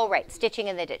stitching. Oh, right, stitching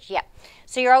in the ditch, yeah.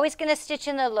 So you're always going to stitch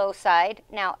in the low side.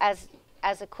 Now, as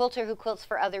a quilter who quilts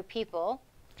for other people,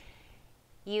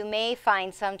 you may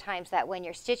find sometimes that when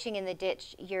you're stitching in the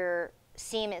ditch, your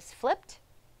seam is flipped.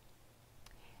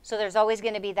 So there's always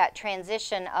going to be that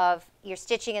transition of you're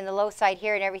stitching in the low side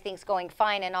here and everything's going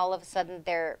fine, and all of a sudden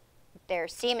their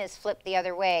seam is flipped the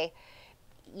other way.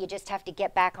 You just have to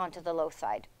get back onto the low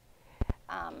side.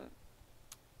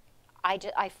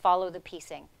 I follow the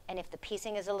piecing, and if the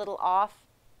piecing is a little off,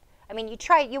 I mean, you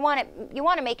want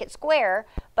to make it square,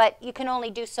 but you can only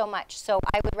do so much. So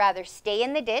I would rather stay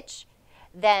in the ditch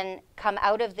than come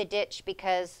out of the ditch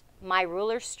because my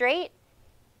ruler's straight,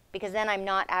 because then I'm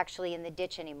not actually in the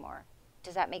ditch anymore.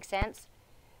 Does that make sense?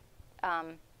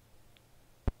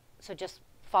 So just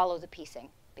follow the piecing,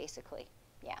 basically.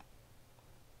 Yeah.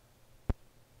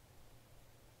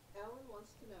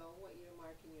 wants to know what you're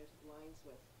marking your lines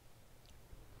with.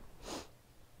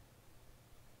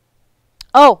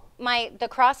 Oh, the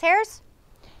crosshairs?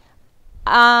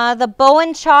 The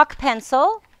BOHIN chalk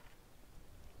pencil.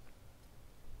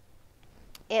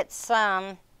 It's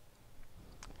I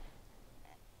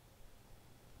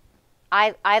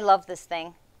love this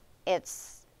thing.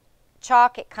 It's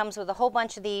chalk. It comes with a whole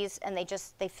bunch of these, and they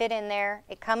fit in there.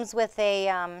 It comes with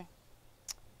a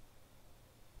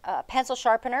pencil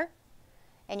sharpener,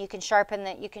 and you can sharpen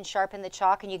the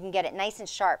chalk, and you can get it nice and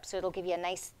sharp, so it'll give you a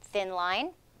nice thin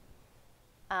line.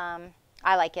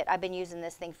 I like it. I've been using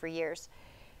this thing for years.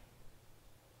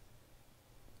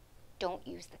 Don't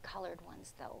use the colored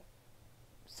ones though.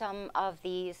 Some of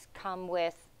these come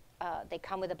with they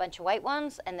come with a bunch of white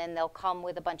ones, and then they'll come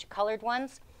with a bunch of colored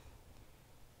ones.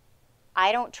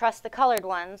 I don't trust the colored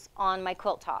ones on my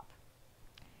quilt top.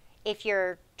 If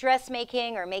you're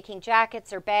dressmaking or making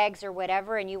jackets or bags or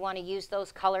whatever, and you want to use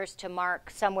those colors to mark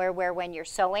somewhere where when you're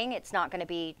sewing it's not going to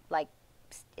be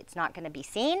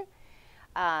seen,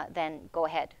 then go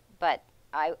ahead. But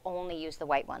I only use the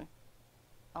white one.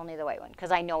 Only the white one,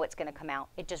 because I know it's going to come out.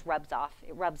 It just rubs off.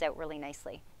 It rubs out really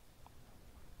nicely.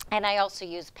 And I also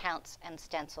use pounce and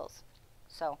stencils.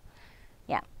 So,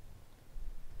 yeah.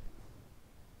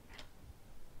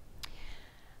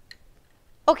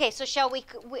 Okay, so shall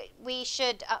we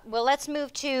should well, let's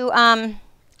move to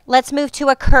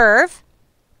a curve.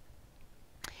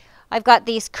 I've got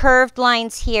these curved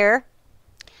lines here.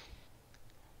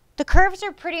 The curves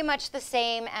are pretty much the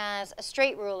same as a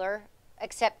straight ruler,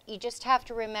 except you just have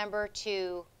to remember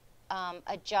to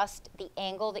adjust the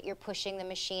angle that you're pushing the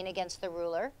machine against the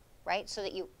ruler, right? So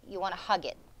that you want to hug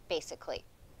it, basically.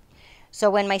 So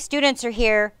when my students are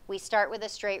here, we start with a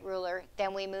straight ruler,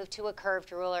 then we move to a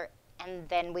curved ruler, and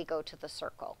then we go to the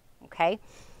circle, okay?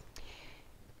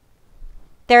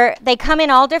 They come in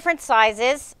all different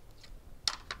sizes,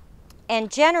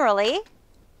 and generally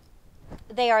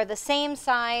they are the same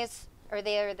size, or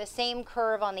they are the same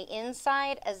curve on the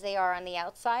inside as they are on the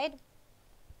outside.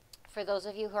 For those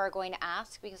of you who are going to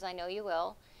ask, because I know you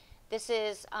will, this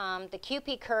is the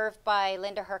QP curve by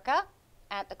Linda Herka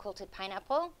at the Quilted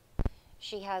Pineapple.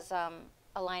 She has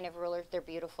a line of rulers. They're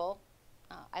beautiful.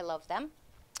 I love them.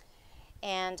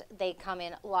 And they come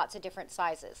in lots of different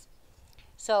sizes.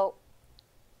 So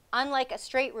unlike a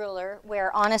straight ruler,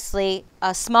 where honestly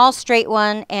a small straight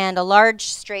one and a large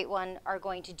straight one are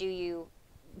going to do you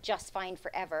just fine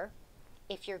forever,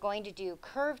 if you're going to do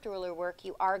curved ruler work,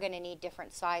 you are going to need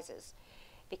different sizes,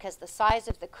 because the size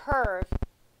of the curve,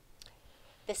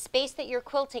 the space that you're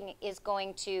quilting is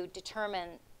going to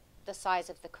determine the size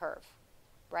of the curve,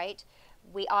 right?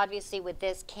 We obviously with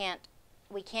this can't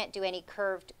do any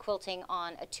curved quilting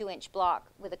on a 2-inch block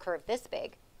with a curve this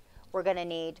big. We're going to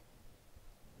need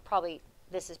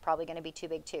this is probably going to be too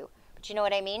big too. But you know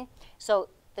what I mean? So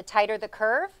the tighter the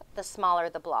curve, the smaller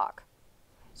the block.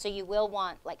 So you will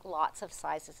want like lots of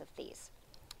sizes of these.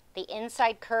 The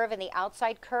inside curve and the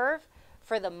outside curve,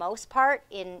 for the most part,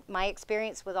 in my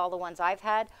experience with all the ones I've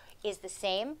had, is the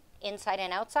same inside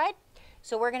and outside.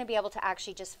 So we're going to be able to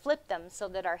actually just flip them so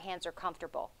that our hands are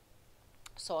comfortable.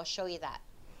 So I'll show you that.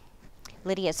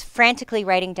 Lydia's frantically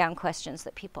writing down questions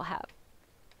that people have.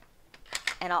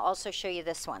 And I'll also show you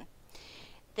this one.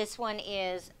 This one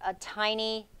is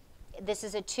this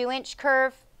is a 2-inch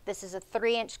curve, this is a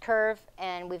 3-inch curve,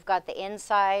 and we've got the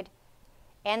inside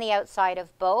and the outside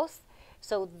of both.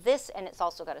 So this, and it's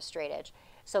also got a straight edge.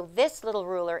 So this little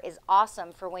ruler is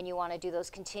awesome for when you want to do those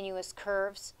continuous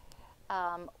curves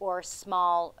or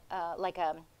small, like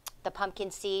the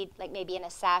pumpkin seed, like maybe in a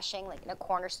sashing, like in a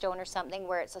cornerstone or something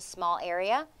where it's a small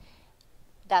area.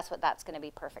 That's what that's going to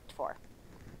be perfect for.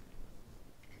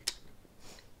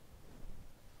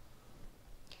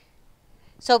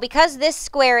 So because this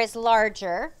square is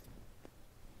larger,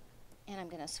 and I'm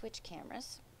going to switch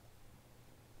cameras.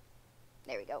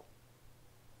 There we go.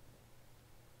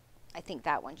 I think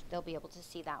that one, they'll be able to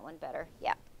see that one better.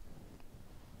 Yeah.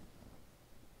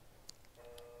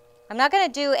 I'm not going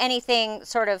to do anything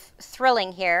sort of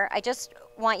thrilling here. I just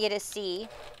want you to see.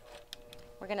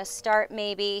 We're going to start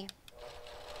maybe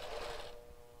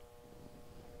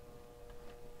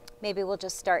we'll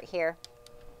just start here.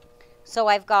 So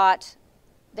I've got,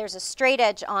 there's a straight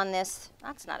edge on this.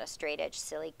 That's not a straight edge,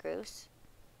 silly goose.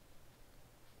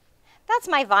 That's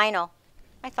my vinyl.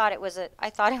 I thought it was a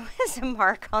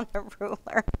mark on the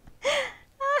ruler.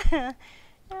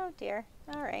 Oh dear.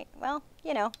 All right. Well,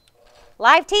 you know,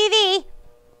 live TV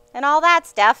and all that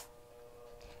stuff.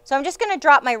 So I'm just going to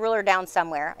drop my ruler down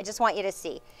somewhere. I just want you to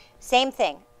see. Same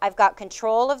thing. I've got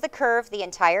control of the curve the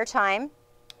entire time.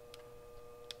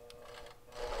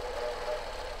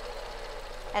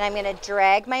 and I'm going to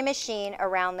drag my machine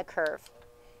around the curve.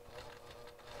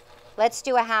 Let's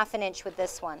do a 1/2 inch with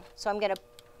this one. So I'm going to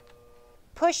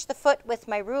push the foot with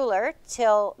my ruler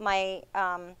till my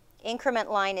increment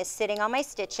line is sitting on my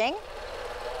stitching.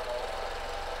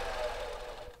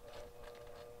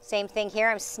 Same thing here,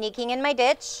 I'm sneaking in my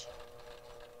ditch,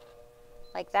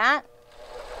 like that,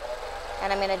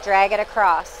 and I'm going to drag it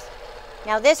across.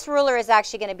 Now this ruler is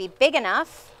actually going to be big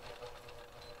enough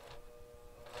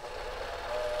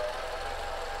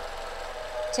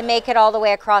to make it all the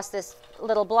way across this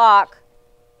little block.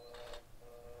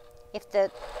 If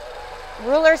the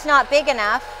ruler's not big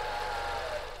enough,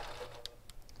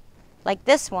 like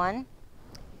this one's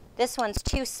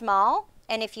too small,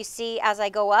 and if you see as I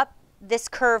go up, this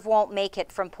curve won't make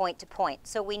it from point to point.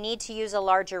 So we need to use a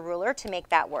larger ruler to make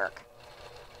that work.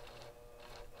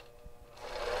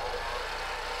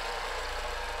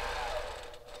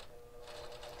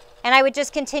 And I would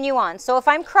just continue on. So if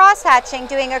I'm cross-hatching,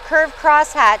 doing a curved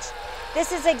cross-hatch,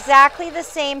 this is exactly the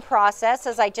same process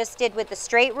as I just did with the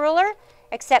straight ruler,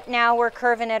 except now we're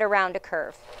curving it around a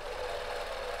curve.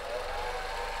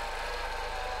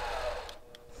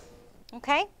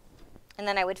 Okay? And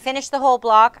then I would finish the whole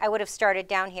block. I would have started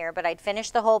down here, but I'd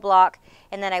finish the whole block,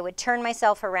 and then I would turn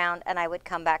myself around and I would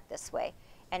come back this way,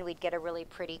 and we'd get a really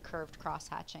pretty curved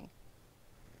cross-hatching.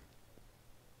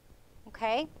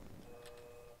 Okay?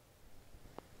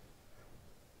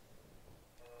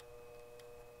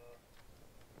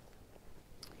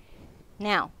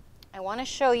 Now, I want to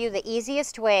show you the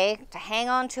easiest way to hang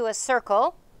on to a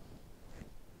circle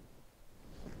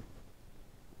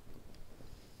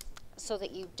so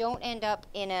that you don't end up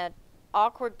in an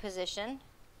awkward position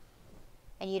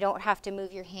and you don't have to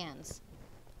move your hands.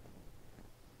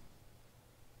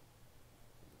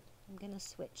 I'm going to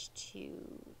switch to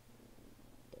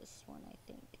this one, I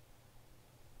think.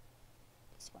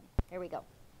 This one. There we go.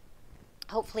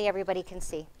 Hopefully everybody can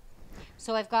see.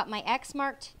 So I've got my X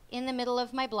marked in the middle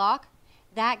of my block.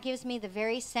 That gives me the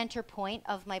very center point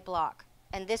of my block.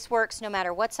 And this works no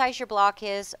matter what size your block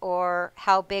is or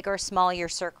how big or small your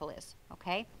circle is,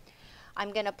 okay?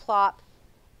 I'm going to plop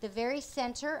the very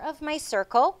center of my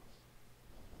circle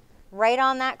right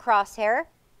on that crosshair.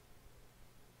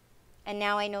 And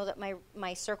now I know that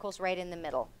my circle's right in the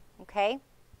middle, okay?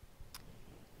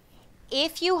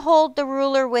 If you hold the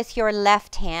ruler with your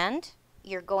left hand,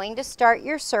 you're going to start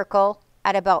your circle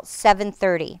at about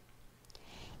 7:30.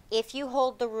 If you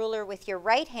hold the ruler with your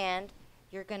right hand,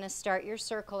 you're going to start your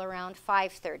circle around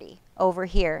 5:30 over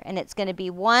here, and it's going to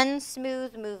be one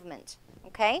smooth movement,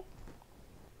 okay?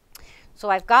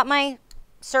 So I've got my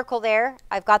circle there.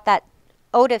 I've got that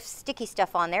ODIF sticky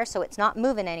stuff on there, so it's not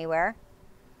moving anywhere.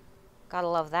 Gotta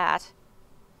love that.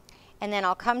 And then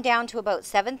I'll come down to about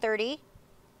 7:30,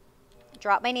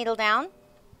 drop my needle down,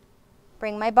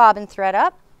 bring my bobbin thread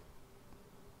up,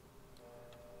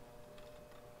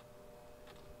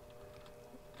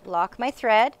 lock my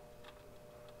thread,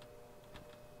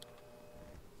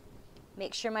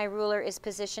 make sure my ruler is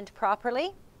positioned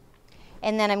properly,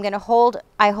 and then I'm going to hold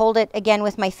it again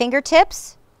with my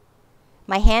fingertips.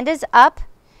 My hand is up.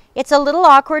 It's a little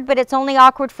awkward, but it's only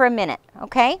awkward for a minute,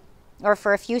 okay? Or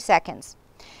for a few seconds.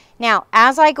 Now,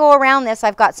 as I go around this,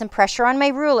 I've got some pressure on my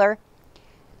ruler.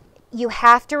 You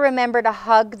have to remember to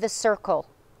hug the circle.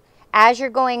 As you're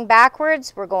going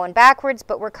backwards, we're going backwards,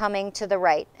 but we're coming to the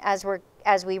right.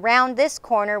 As we round this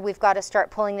corner, we've got to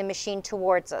start pulling the machine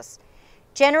towards us.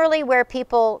 Generally, where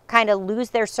people kind of lose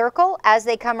their circle, as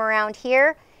they come around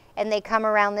here and they come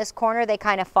around this corner, they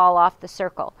kind of fall off the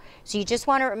circle. So you just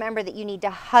want to remember that you need to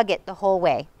hug it the whole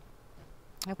way.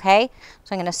 Okay,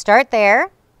 so I'm going to start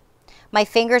there. My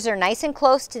fingers are nice and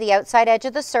close to the outside edge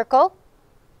of the circle.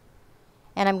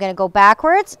 And I'm going to go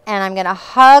backwards, and I'm going to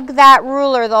hug that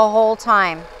ruler the whole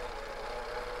time.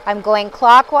 I'm going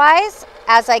clockwise.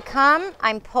 As I come,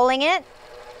 I'm pulling it.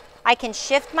 I can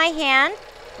shift my hand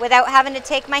without having to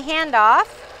take my hand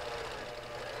off.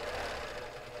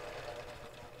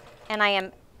 And I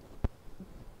am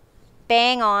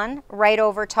bang on right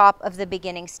over top of the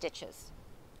beginning stitches.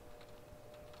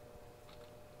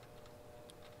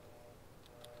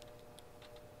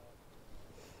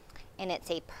 And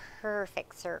it's a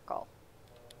perfect circle.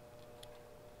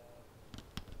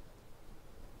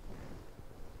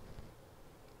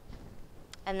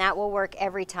 And that will work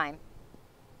every time.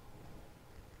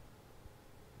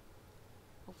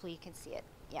 Hopefully you can see it.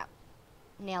 Yeah,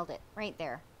 nailed it right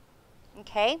there.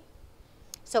 Okay,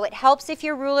 so it helps if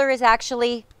your ruler is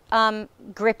actually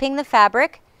gripping the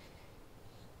fabric.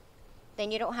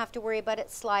 Then you don't have to worry about it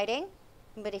sliding.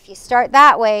 But if you start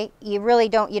that way, you really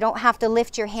don't have to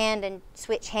lift your hand and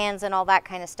switch hands and all that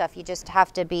kind of stuff. You just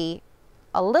have to be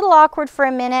a little awkward for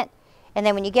a minute, and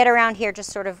then when you get around here,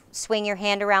 just sort of swing your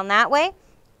hand around that way,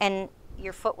 and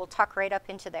your foot will tuck right up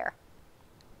into there.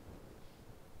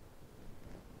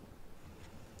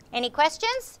 Any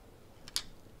questions?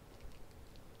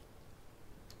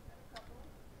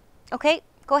 Okay,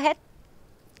 go ahead.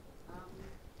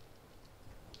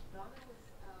 Donna was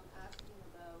asking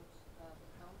about the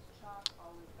pounce chalk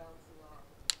always bouncing off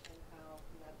and how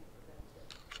can that be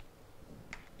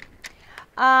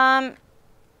prevented?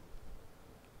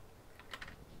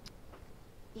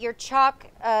 Your chalk,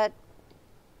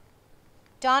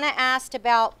 Donna asked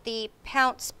about the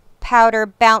pounce powder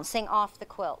bouncing off the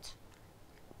quilt.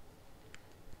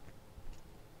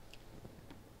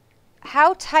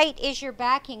 How tight is your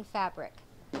backing fabric?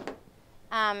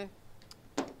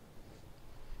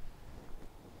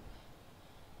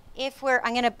 If we're,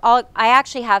 I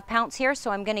actually have pounce here,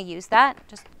 so I'm gonna use that.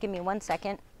 Just give me 1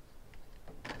 second.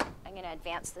 I'm gonna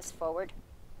advance this forward.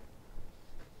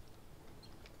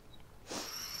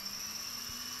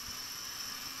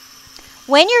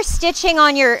 When you're stitching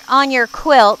on your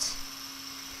quilt,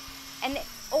 and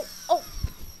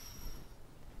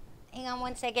hang on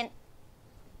 1 second.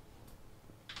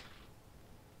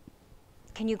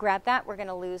 Can you grab that? We're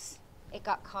gonna lose. It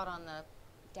got caught on the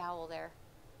dowel there.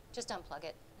 Just unplug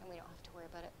it, and we don't have to worry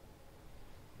about it.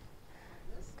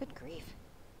 Good grief.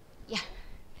 Yeah,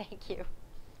 thank you.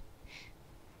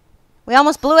 We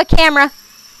almost blew a camera.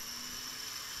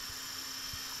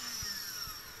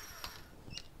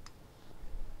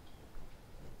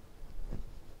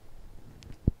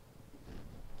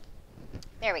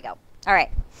 There we go. All right.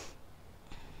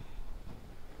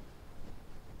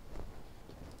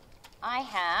 I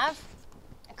have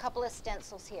a couple of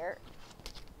stencils here.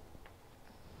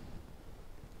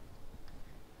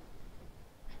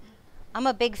 I'm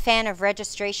a big fan of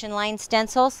registration line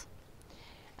stencils.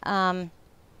 And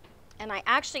I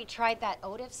actually tried that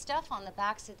ODIF stuff on the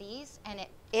backs of these, and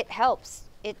it helps.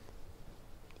 They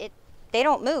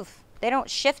don't move. They don't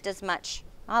shift as much.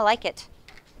 I like it.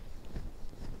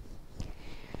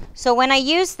 So when I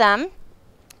use them,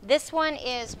 this one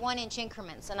is 1-inch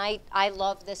increments, and I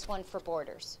love this one for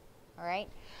borders. All right.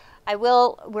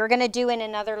 We're going to do in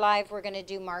another live, we're going to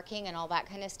do marking and all that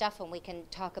kind of stuff, and we can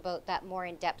talk about that more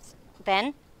in depth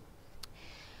then.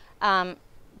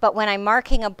 But when I'm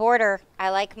marking a border, I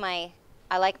like my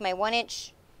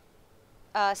 1-inch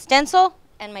stencil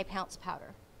and my pounce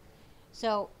powder.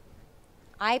 So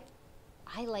I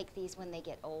like these when they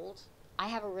get old. I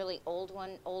have a really old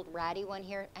one, old ratty one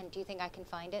here, and do you think I can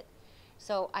find it?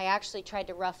 So I actually tried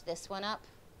to rough this one up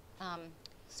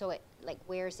so it like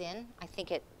wears in. I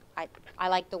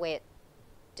like the way it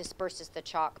disperses the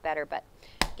chalk better, but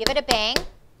give it a bang.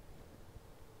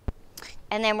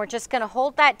 And then we're just going to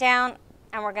hold that down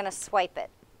and we're going to swipe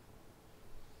it.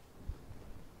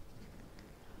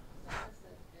 It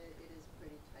is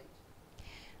pretty tight.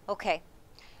 Okay.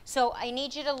 So I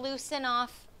need you to loosen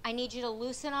off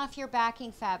your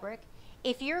backing fabric.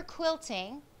 If you're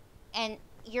quilting and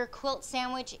your quilt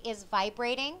sandwich is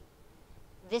vibrating,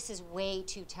 this is way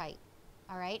too tight.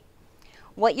 All right?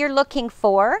 What you're looking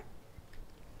for,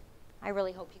 I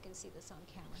really hope you can see this on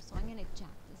camera, so I'm going to jack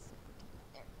this.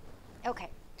 There. Okay.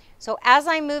 So as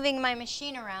I'm moving my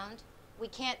machine around, we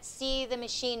can't see the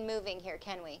machine moving here,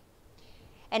 can we?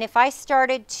 And if I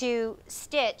started to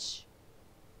stitch,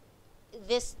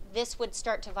 this would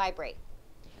start to vibrate.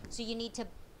 So you need to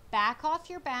back off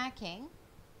your backing.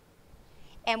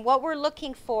 And what we're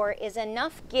looking for is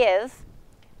enough give,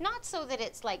 not so that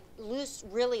it's like loose,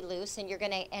 really loose, and you're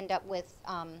going to end up with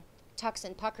tucks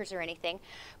and puckers or anything,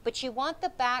 but you want the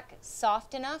back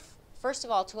soft enough, first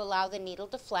of all, to allow the needle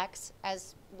to flex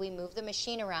as we move the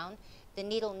machine around. The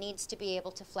needle needs to be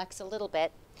able to flex a little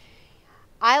bit.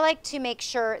 I like to make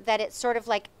sure that it's sort of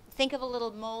like, think of a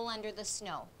little mole under the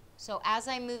snow. So as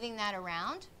I'm moving that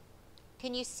around,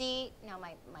 can you see, now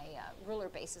my ruler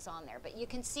base is on there, but you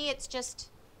can see it's just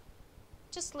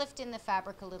lifting the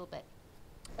fabric a little bit.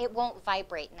 It won't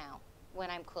vibrate now when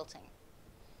I'm quilting.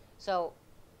 So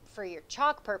for your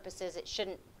chalk purposes, it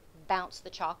shouldn't bounce the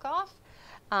chalk off,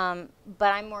 but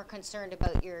I'm more concerned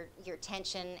about your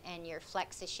tension and your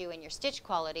flex issue and your stitch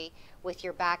quality with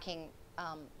your backing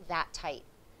that tight.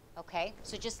 Okay,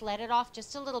 so just let it off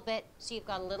just a little bit so you've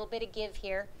got a little bit of give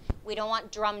here. We don't want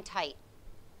drum tight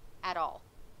at all,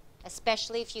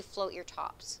 especially if you float your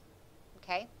tops.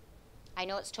 Okay, I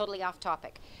know it's totally off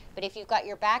topic, but if you've got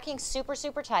your backing super,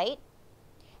 super tight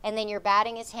and then your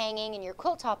batting is hanging and your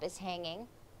quilt top is hanging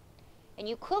and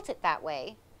you quilt it that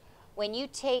way, when you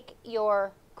take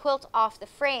your quilt off the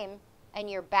frame and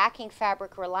your backing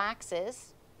fabric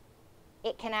relaxes,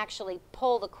 it can actually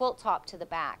pull the quilt top to the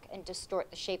back and distort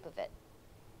the shape of it,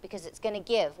 because it's going to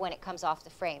give when it comes off the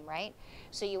frame, right?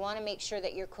 So you want to make sure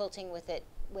that you're quilting with it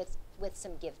with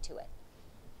some give to it.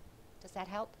 Does that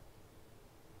help?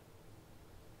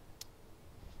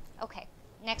 Okay,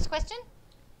 next question?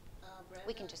 Brenda,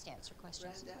 We can just answer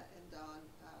questions. Brenda and Dawn,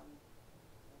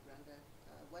 Brenda,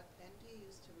 what pen do you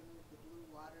use to remove the blue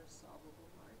water soluble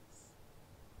marks?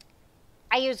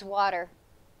 I use water.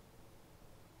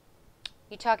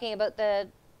 You're talking about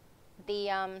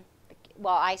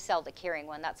well, I sell the Kearing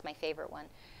one. That's my favorite one.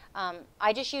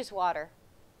 I just use water.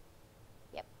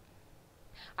 Yep.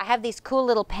 I have these cool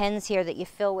little pens here that you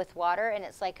fill with water, and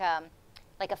it's like a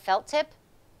felt tip.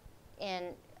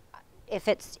 And if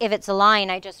it's a line,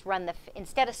 I just run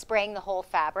instead of spraying the whole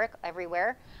fabric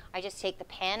everywhere, I just take the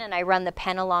pen and I run the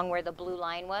pen along where the blue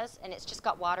line was, and it's just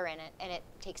got water in it, and it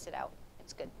takes it out.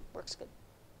 It's good. Works good.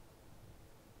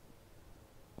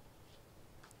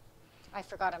 I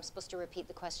forgot I'm supposed to repeat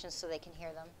the questions so they can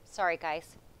hear them. Sorry,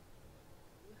 guys.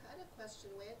 You had a question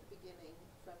way at the beginning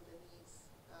from Denise,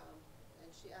 and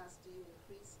she asked, do you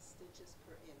increase stitches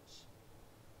per inch?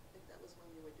 I think that was when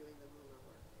you were doing the ruler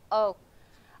work. Oh,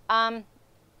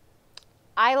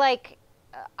 I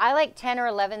like 10 or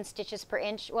 11 stitches per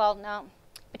inch. Well, no,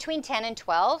 between 10 and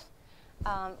 12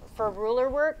 for ruler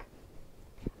work.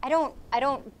 I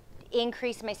don't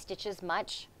increase my stitches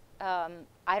much.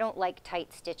 I don't like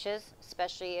tight stitches,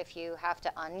 especially if you have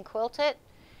to unquilt it.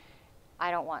 I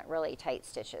don't want really tight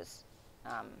stitches.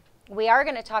 We are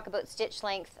going to talk about stitch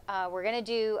length. We're going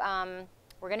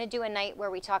to do a night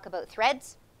where we talk about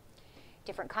threads,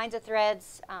 different kinds of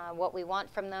threads, what we want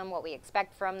from them, what we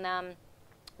expect from them,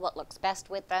 what looks best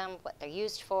with them, what they're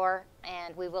used for,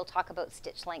 and we will talk about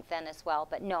stitch length then as well.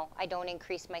 But no, I don't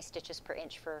increase my stitches per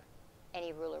inch for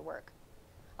any ruler work.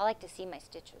 I like to see my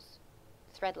stitches.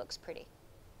 Thread looks pretty.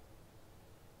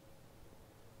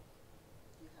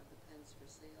 Do you have the pens for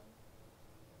sale?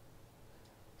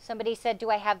 Somebody said, do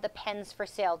I have the pens for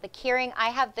sale? The Kearing, I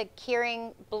have the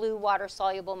Kearing blue water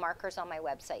soluble markers on my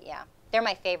website, yeah. They're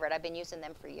my favorite. I've been using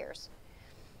them for years.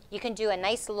 You can do a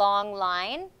nice long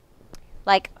line,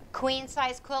 like queen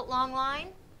size quilt long line,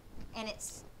 and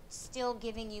it's still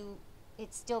giving you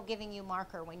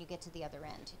marker when you get to the other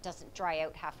end. It doesn't dry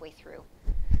out halfway through.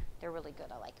 They're really good.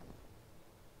 I like them.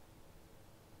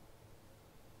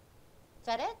 Is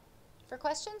that it for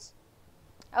questions?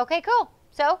 Okay, cool.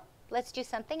 So let's do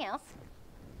something else.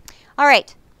 All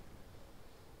right.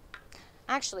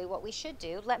 Actually, what we should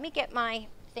do, let me get my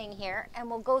thing here, and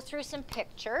we'll go through some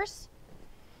pictures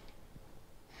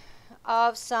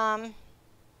of some.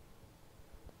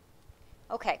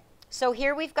 Okay, so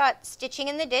here we've got stitching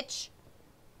in the ditch.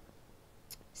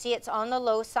 See, it's on the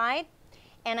low side,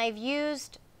 and I've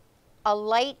used a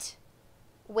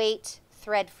lightweight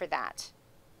thread for that.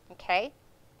 Okay?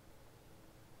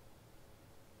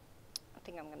 I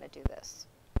think I'm going to do this.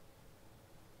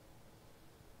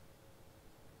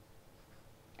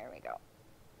 There we go.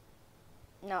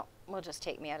 No, we'll just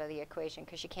take me out of the equation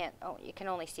because you can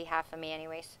only see half of me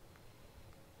anyways.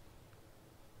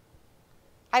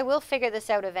 I will figure this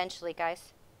out eventually,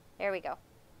 guys. There we go.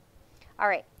 All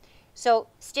right. So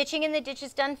stitching in the ditch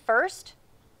is done first.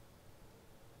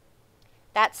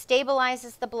 That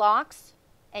stabilizes the blocks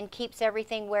and keeps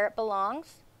everything where it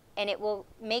belongs, and it will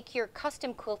make your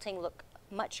custom quilting look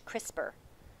much crisper.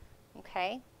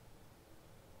 Okay?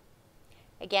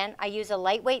 Again, I use a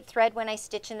lightweight thread when I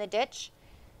stitch in the ditch.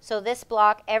 So this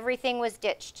block, everything was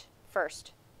ditched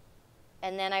first.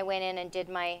 And then I went in and did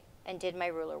my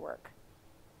ruler work.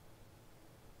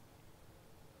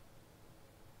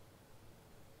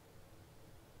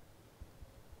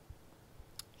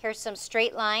 Here's some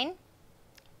straight line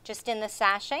just in the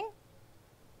sashing.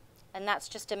 And that's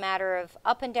just a matter of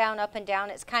up and down, up and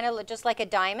down. It's kind of just like a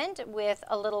diamond with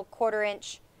a little quarter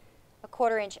inch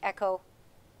echo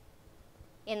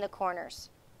in the corners.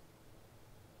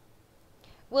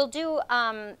 We'll do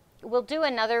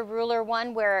another ruler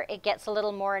one where it gets a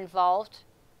little more involved,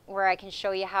 where I can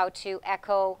show you how to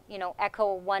echo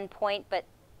one point but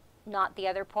not the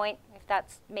other point, if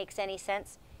that makes any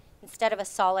sense. Instead of a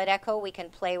solid echo, we can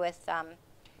play with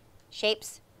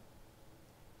shapes.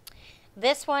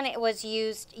 This one, it was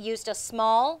used a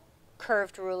small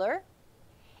curved ruler,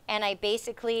 and I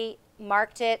basically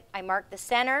marked it. I marked the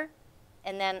center,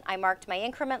 and then I marked my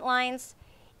increment lines,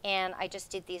 and I just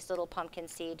did these little pumpkin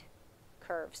seed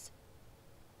curves.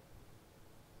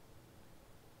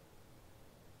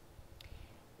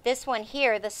 This one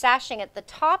here, the sashing at the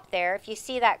top there, if you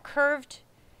see that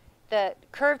the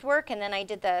curved work, and then I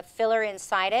did the filler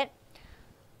inside it.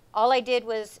 All I did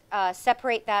was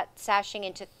separate that sashing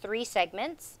into 3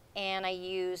 segments, and I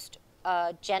used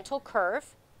a gentle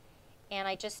curve, and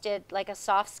I just did like a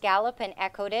soft scallop and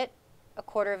echoed it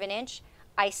 1/4 of an inch.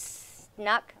 I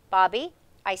snuck, Bobby,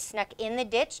 I snuck in the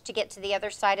ditch to get to the other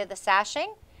side of the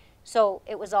sashing, so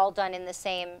it was all done in the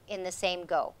same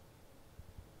go.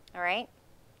 All right.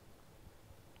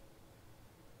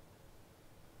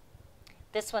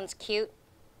 This one's cute.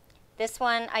 This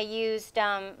one I used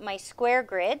my square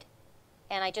grid,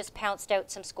 and I just pounced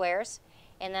out some squares,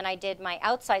 and then I did my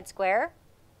outside square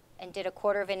and did a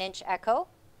 1/4 of an inch echo,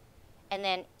 and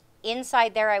then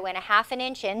inside there I went a 1/2 an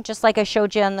inch in, just like I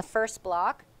showed you on the first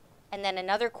block, and then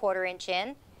another 1/4 inch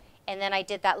in, and then I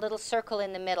did that little circle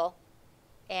in the middle,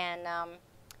 and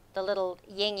the little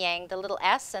yin yang, the little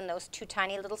S, and those 2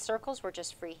 tiny little circles were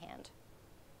just freehand.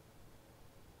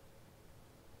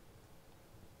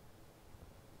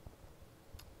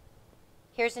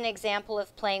 Here's an example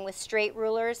of playing with straight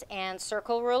rulers and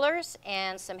circle rulers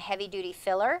and some heavy duty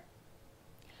filler.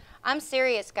 I'm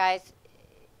serious, guys.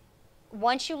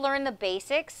 Once you learn the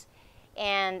basics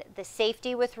and the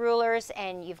safety with rulers,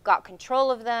 and you've got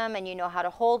control of them, and you know how to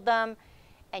hold them,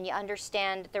 and you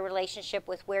understand the relationship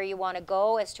with where you want to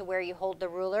go as to where you hold the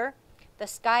ruler, the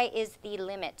sky is the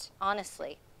limit,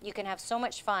 honestly. You can have so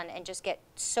much fun and just get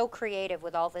so creative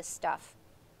with all this stuff.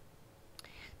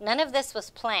 None of this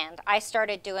was planned. I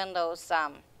started doing those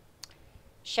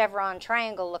chevron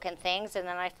triangle looking things, and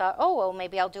then I thought, oh, well,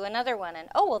 maybe I'll do another one, and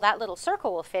oh, well, that little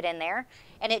circle will fit in there,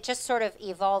 and it just sort of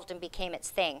evolved and became its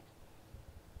thing.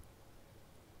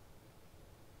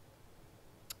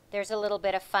 There's a little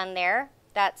bit of fun there.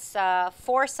 That's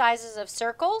 4 sizes of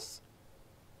circles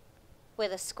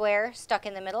with a square stuck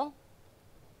in the middle.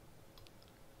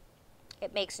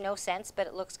 It makes no sense, but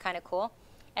it looks kind of cool.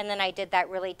 And then I did that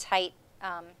really tight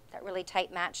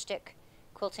matchstick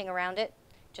quilting around it,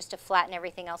 just to flatten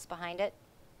everything else behind it.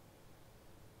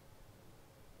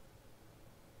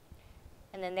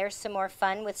 And then there's some more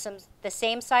fun with the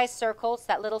same size circles,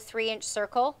 that little 3-inch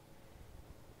circle.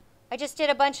 I just did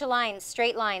a bunch of lines,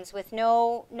 straight lines, with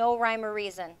no rhyme or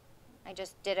reason. I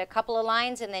just did a couple of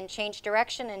lines and then changed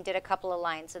direction and did a couple of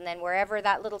lines. And then wherever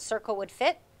that little circle would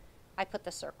fit, I put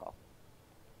the circle.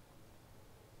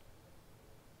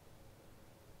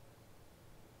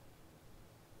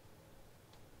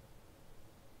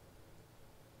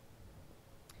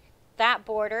 That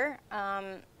border,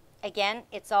 again,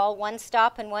 it's all one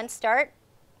stop and one start.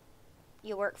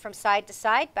 You work from side to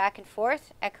side, back and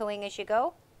forth, echoing as you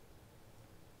go.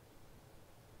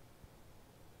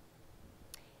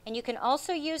 And you can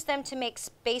also use them to make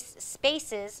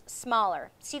spaces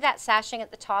smaller. See that sashing at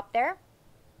the top there?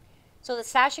 So the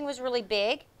sashing was really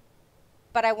big,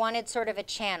 but I wanted sort of a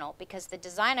channel, because the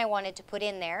design I wanted to put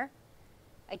in there,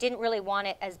 I didn't really want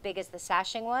it as big as the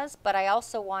sashing was, but I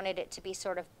also wanted it to be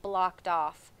sort of blocked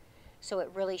off so it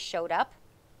really showed up.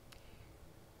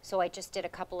 So I just did a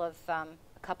couple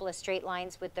of straight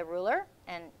lines with the ruler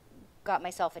and got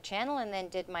myself a channel, and then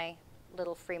did my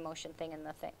little free motion thing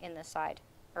in the side,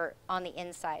 or on the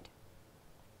inside.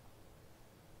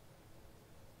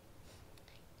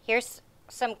 Here's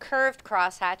some curved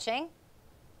cross hatching.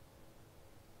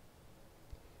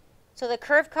 So the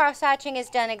curved cross hatching is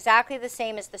done exactly the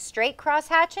same as the straight cross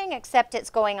hatching, except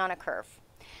it's going on a curve.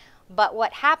 But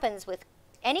what happens with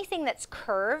anything that's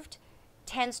curved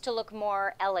tends to look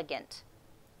more elegant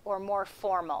or more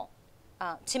formal,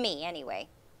 to me anyway,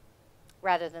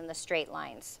 rather than the straight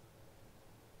lines.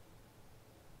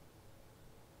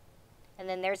 And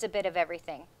then there's a bit of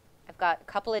everything. I've got a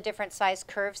couple of different size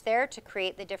curves there to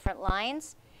create the different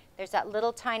lines. There's that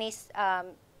little tiny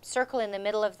circle in the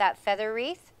middle of that feather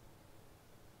wreath,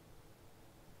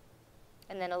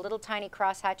 and then a little tiny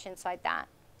crosshatch inside that.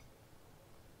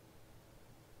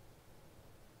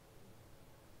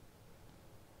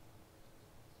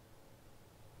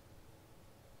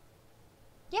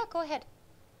 Yeah, go ahead.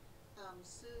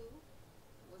 Sue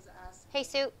was asking, Hey,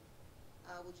 Sue.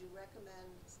 would you recommend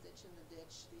stitching the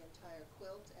ditch the entire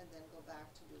quilt and then go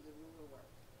back to do the ruler work?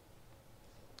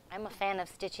 I'm a fan of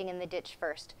stitching in the ditch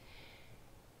first.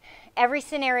 Every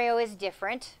scenario is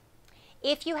different.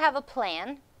 If you have a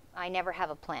plan, I never have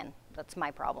a plan, that's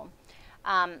my problem.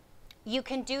 You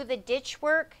can do the ditch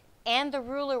work and the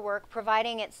ruler work,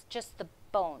 providing it's just the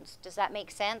bones. Does that make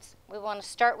sense? We want to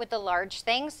start with the large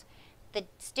things. The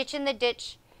stitch in the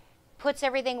ditch puts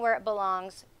everything where it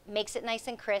belongs, makes it nice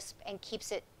and crisp, and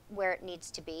keeps it where it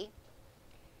needs to be.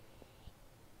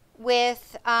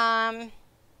 With, let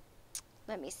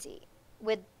me see,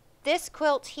 with this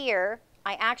quilt here,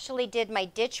 I actually did my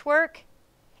ditch work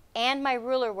and my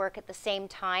ruler work at the same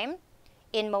time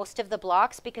in most of the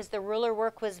blocks, because the ruler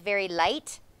work was very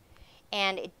light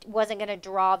and it wasn't going to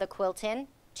draw the quilt in.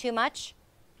 too much,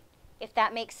 if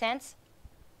that makes sense.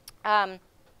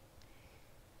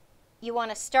 You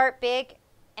want to start big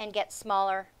and get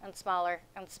smaller and smaller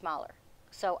and smaller.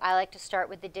 So I like to start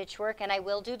with the ditch work, and I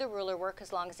will do the ruler work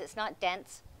as long as it's not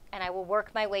dense, and I will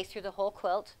work my way through the whole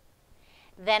quilt.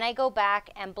 Then I go back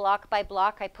and block by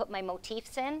block I put my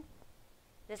motifs in.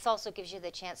 This also gives you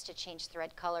the chance to change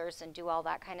thread colors and do all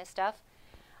that kind of stuff.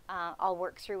 I'll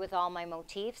work through with all my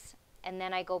motifs, and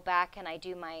then I go back and I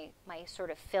do my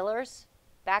sort of fillers,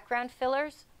 background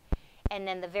fillers. And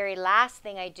then the very last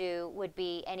thing I do would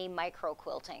be any micro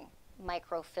quilting,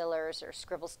 micro fillers or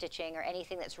scribble stitching or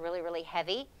anything that's really, really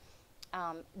heavy.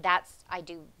 That's I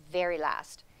do very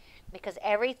last, because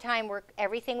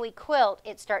everything we quilt,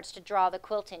 it starts to draw the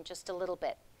quilt in just a little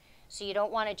bit. So you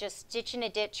don't want to just stitch in a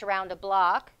ditch around a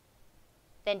block,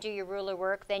 then do your ruler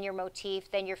work, then your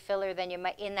motif, then your filler, then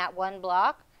in that one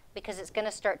block, because it's going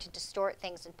to start to distort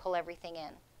things and pull everything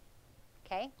in.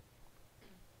 Okay?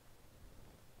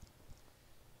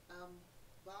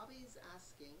 Bobby's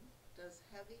asking, does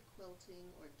heavy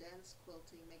quilting or dense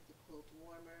quilting make the quilt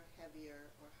warmer, heavier,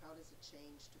 or how does it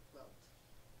change to quilt?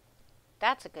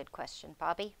 That's a good question,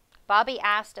 Bobby. Bobby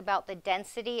asked about the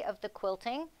density of the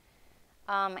quilting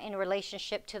in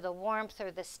relationship to the warmth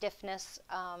or the stiffness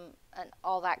and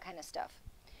all that kind of stuff.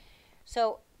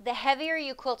 So the heavier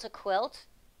you quilt a quilt,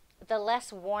 the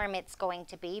less warm it's going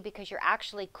to be, because you're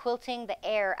actually quilting the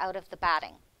air out of the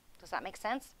batting. Does that make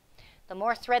sense? The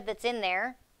more thread that's in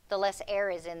there, the less air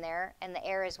is in there, and the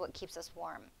air is what keeps us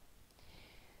warm.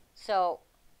 So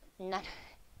none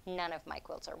of my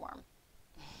quilts are warm.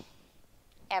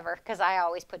 Ever, because I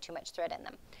always put too much thread in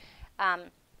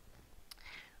them.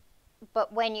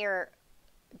 But when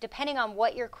depending on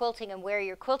what you're quilting and where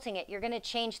you're quilting it, you're going to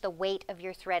change the weight of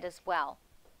your thread as well,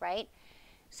 right?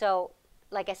 So,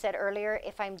 like I said earlier,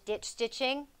 if I'm ditch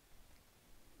stitching,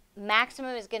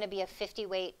 maximum is going to be a 50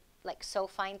 weight, like so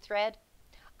fine thread.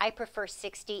 I prefer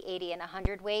 60, 80, and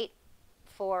 100 weight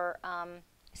for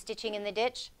stitching in the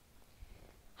ditch.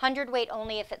 100 weight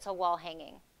only if it's a wall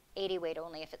hanging. 80 weight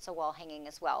only if it's a wall hanging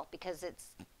as well, because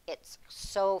it's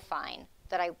so fine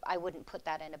that I wouldn't put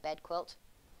that in a bed quilt.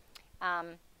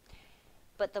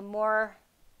 But the more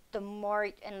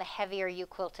and the heavier you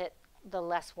quilt it, the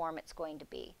less warm it's going to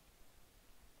be.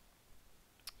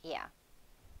 Yeah.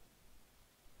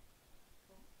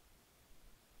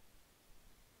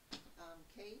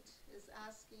 Kate is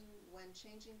asking, when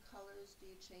changing colors, do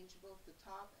you change both the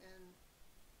top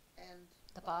and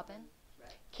The bobbin?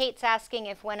 thread? Kate's asking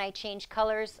if when I change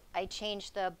colors, I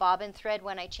change the bobbin thread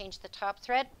when I change the top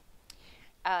thread.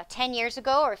 10 years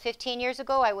ago or 15 years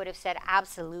ago, I would have said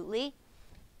absolutely.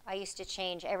 I used to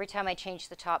change, every time I changed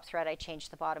the top thread, I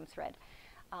changed the bottom thread.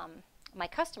 My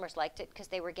customers liked it because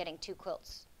they were getting 2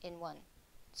 quilts in one.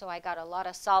 So I got a lot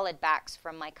of solid backs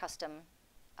from my custom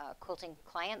quilting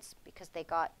clients because they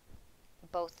got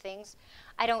both things.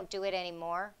 I don't do it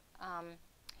anymore.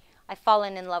 I've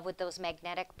fallen in love with those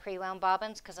magnetic pre-wound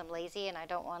bobbins because I'm lazy and I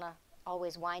don't want to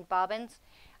always wind bobbins.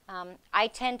 I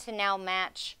tend to now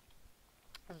match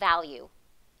value.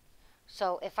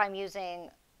 So if I'm using,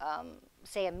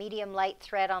 say, a medium light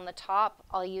thread on the top,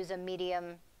 I'll use a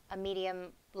medium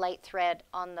light thread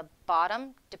on the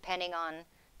bottom, depending on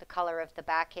the color of the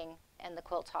backing and the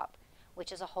quilt top,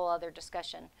 which is a whole other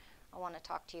discussion. I want to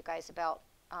talk to you guys about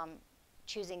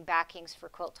choosing backings for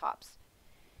quilt tops,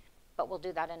 but we'll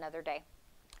do that another day.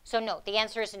 So no, the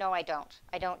answer is no, I don't.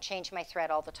 I don't change my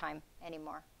thread all the time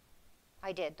anymore.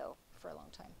 I did, though, for a long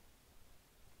time.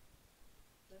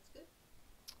 That's good.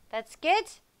 That's good?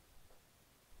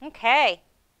 Okay.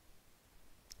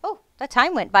 Oh, the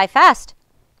time went by fast.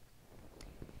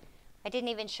 I didn't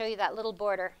even show you that little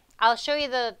border. I'll show you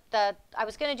I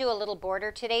was going to do a little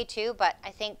border today too, but I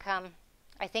think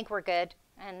we're good,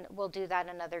 and we'll do that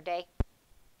another day.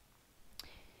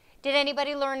 Did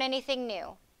anybody learn anything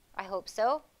new? I hope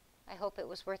so. I hope it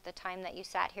was worth the time that you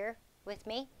sat here with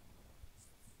me.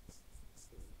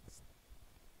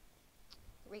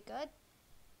 Are we good?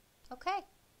 Okay.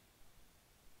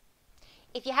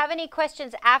 If you have any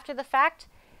questions after the fact,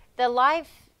 the live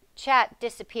chat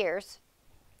disappears.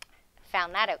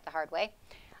 Found that out the hard way.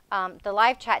 The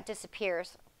live chat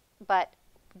disappears, but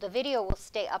the video will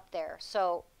stay up there.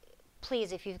 So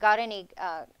please, if you've got any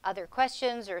other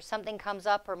questions or something comes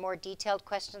up or more detailed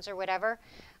questions or whatever,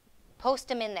 post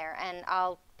them in there and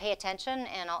I'll pay attention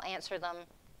and I'll answer them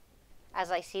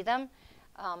as I see them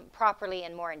properly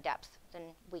and more in depth than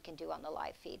we can do on the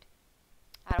live feed.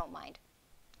 I don't mind.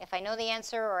 If I know the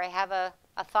answer or I have a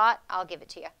thought, I'll give it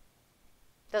to you.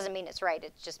 Doesn't mean it's right.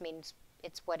 It just means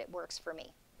it's what it works for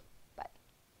me. But,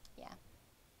 yeah.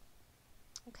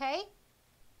 Okay?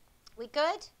 We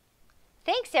good?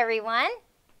 Thanks, everyone.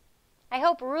 I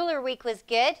hope Ruler Week was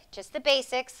good. Just the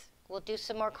basics. We'll do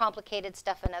some more complicated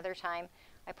stuff another time,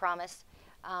 I promise.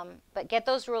 But get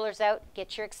those rulers out.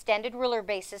 Get your extended ruler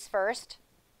bases first.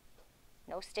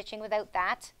 No stitching without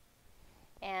that.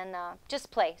 And just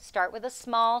play. Start with a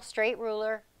small, straight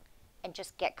ruler and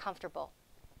just get comfortable.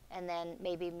 And then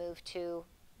maybe move to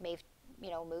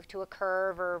a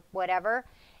curve or whatever,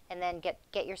 and then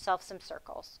get yourself some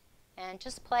circles. And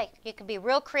just play. You can be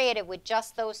real creative with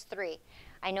just those three.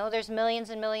 I know there's millions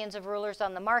and millions of rulers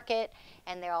on the market,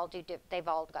 and they've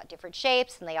all got different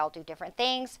shapes, and they all do different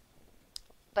things.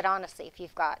 But honestly, if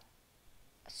you've got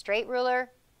a straight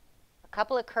ruler, a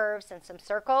couple of curves, and some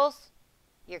circles,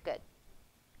 you're good.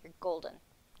 You're golden.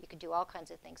 You can do all kinds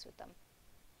of things with them.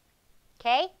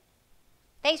 Okay?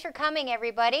 Thanks for coming,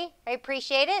 everybody. I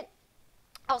appreciate it.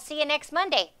 I'll see you next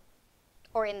Monday,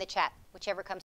 or in the chat, whichever comes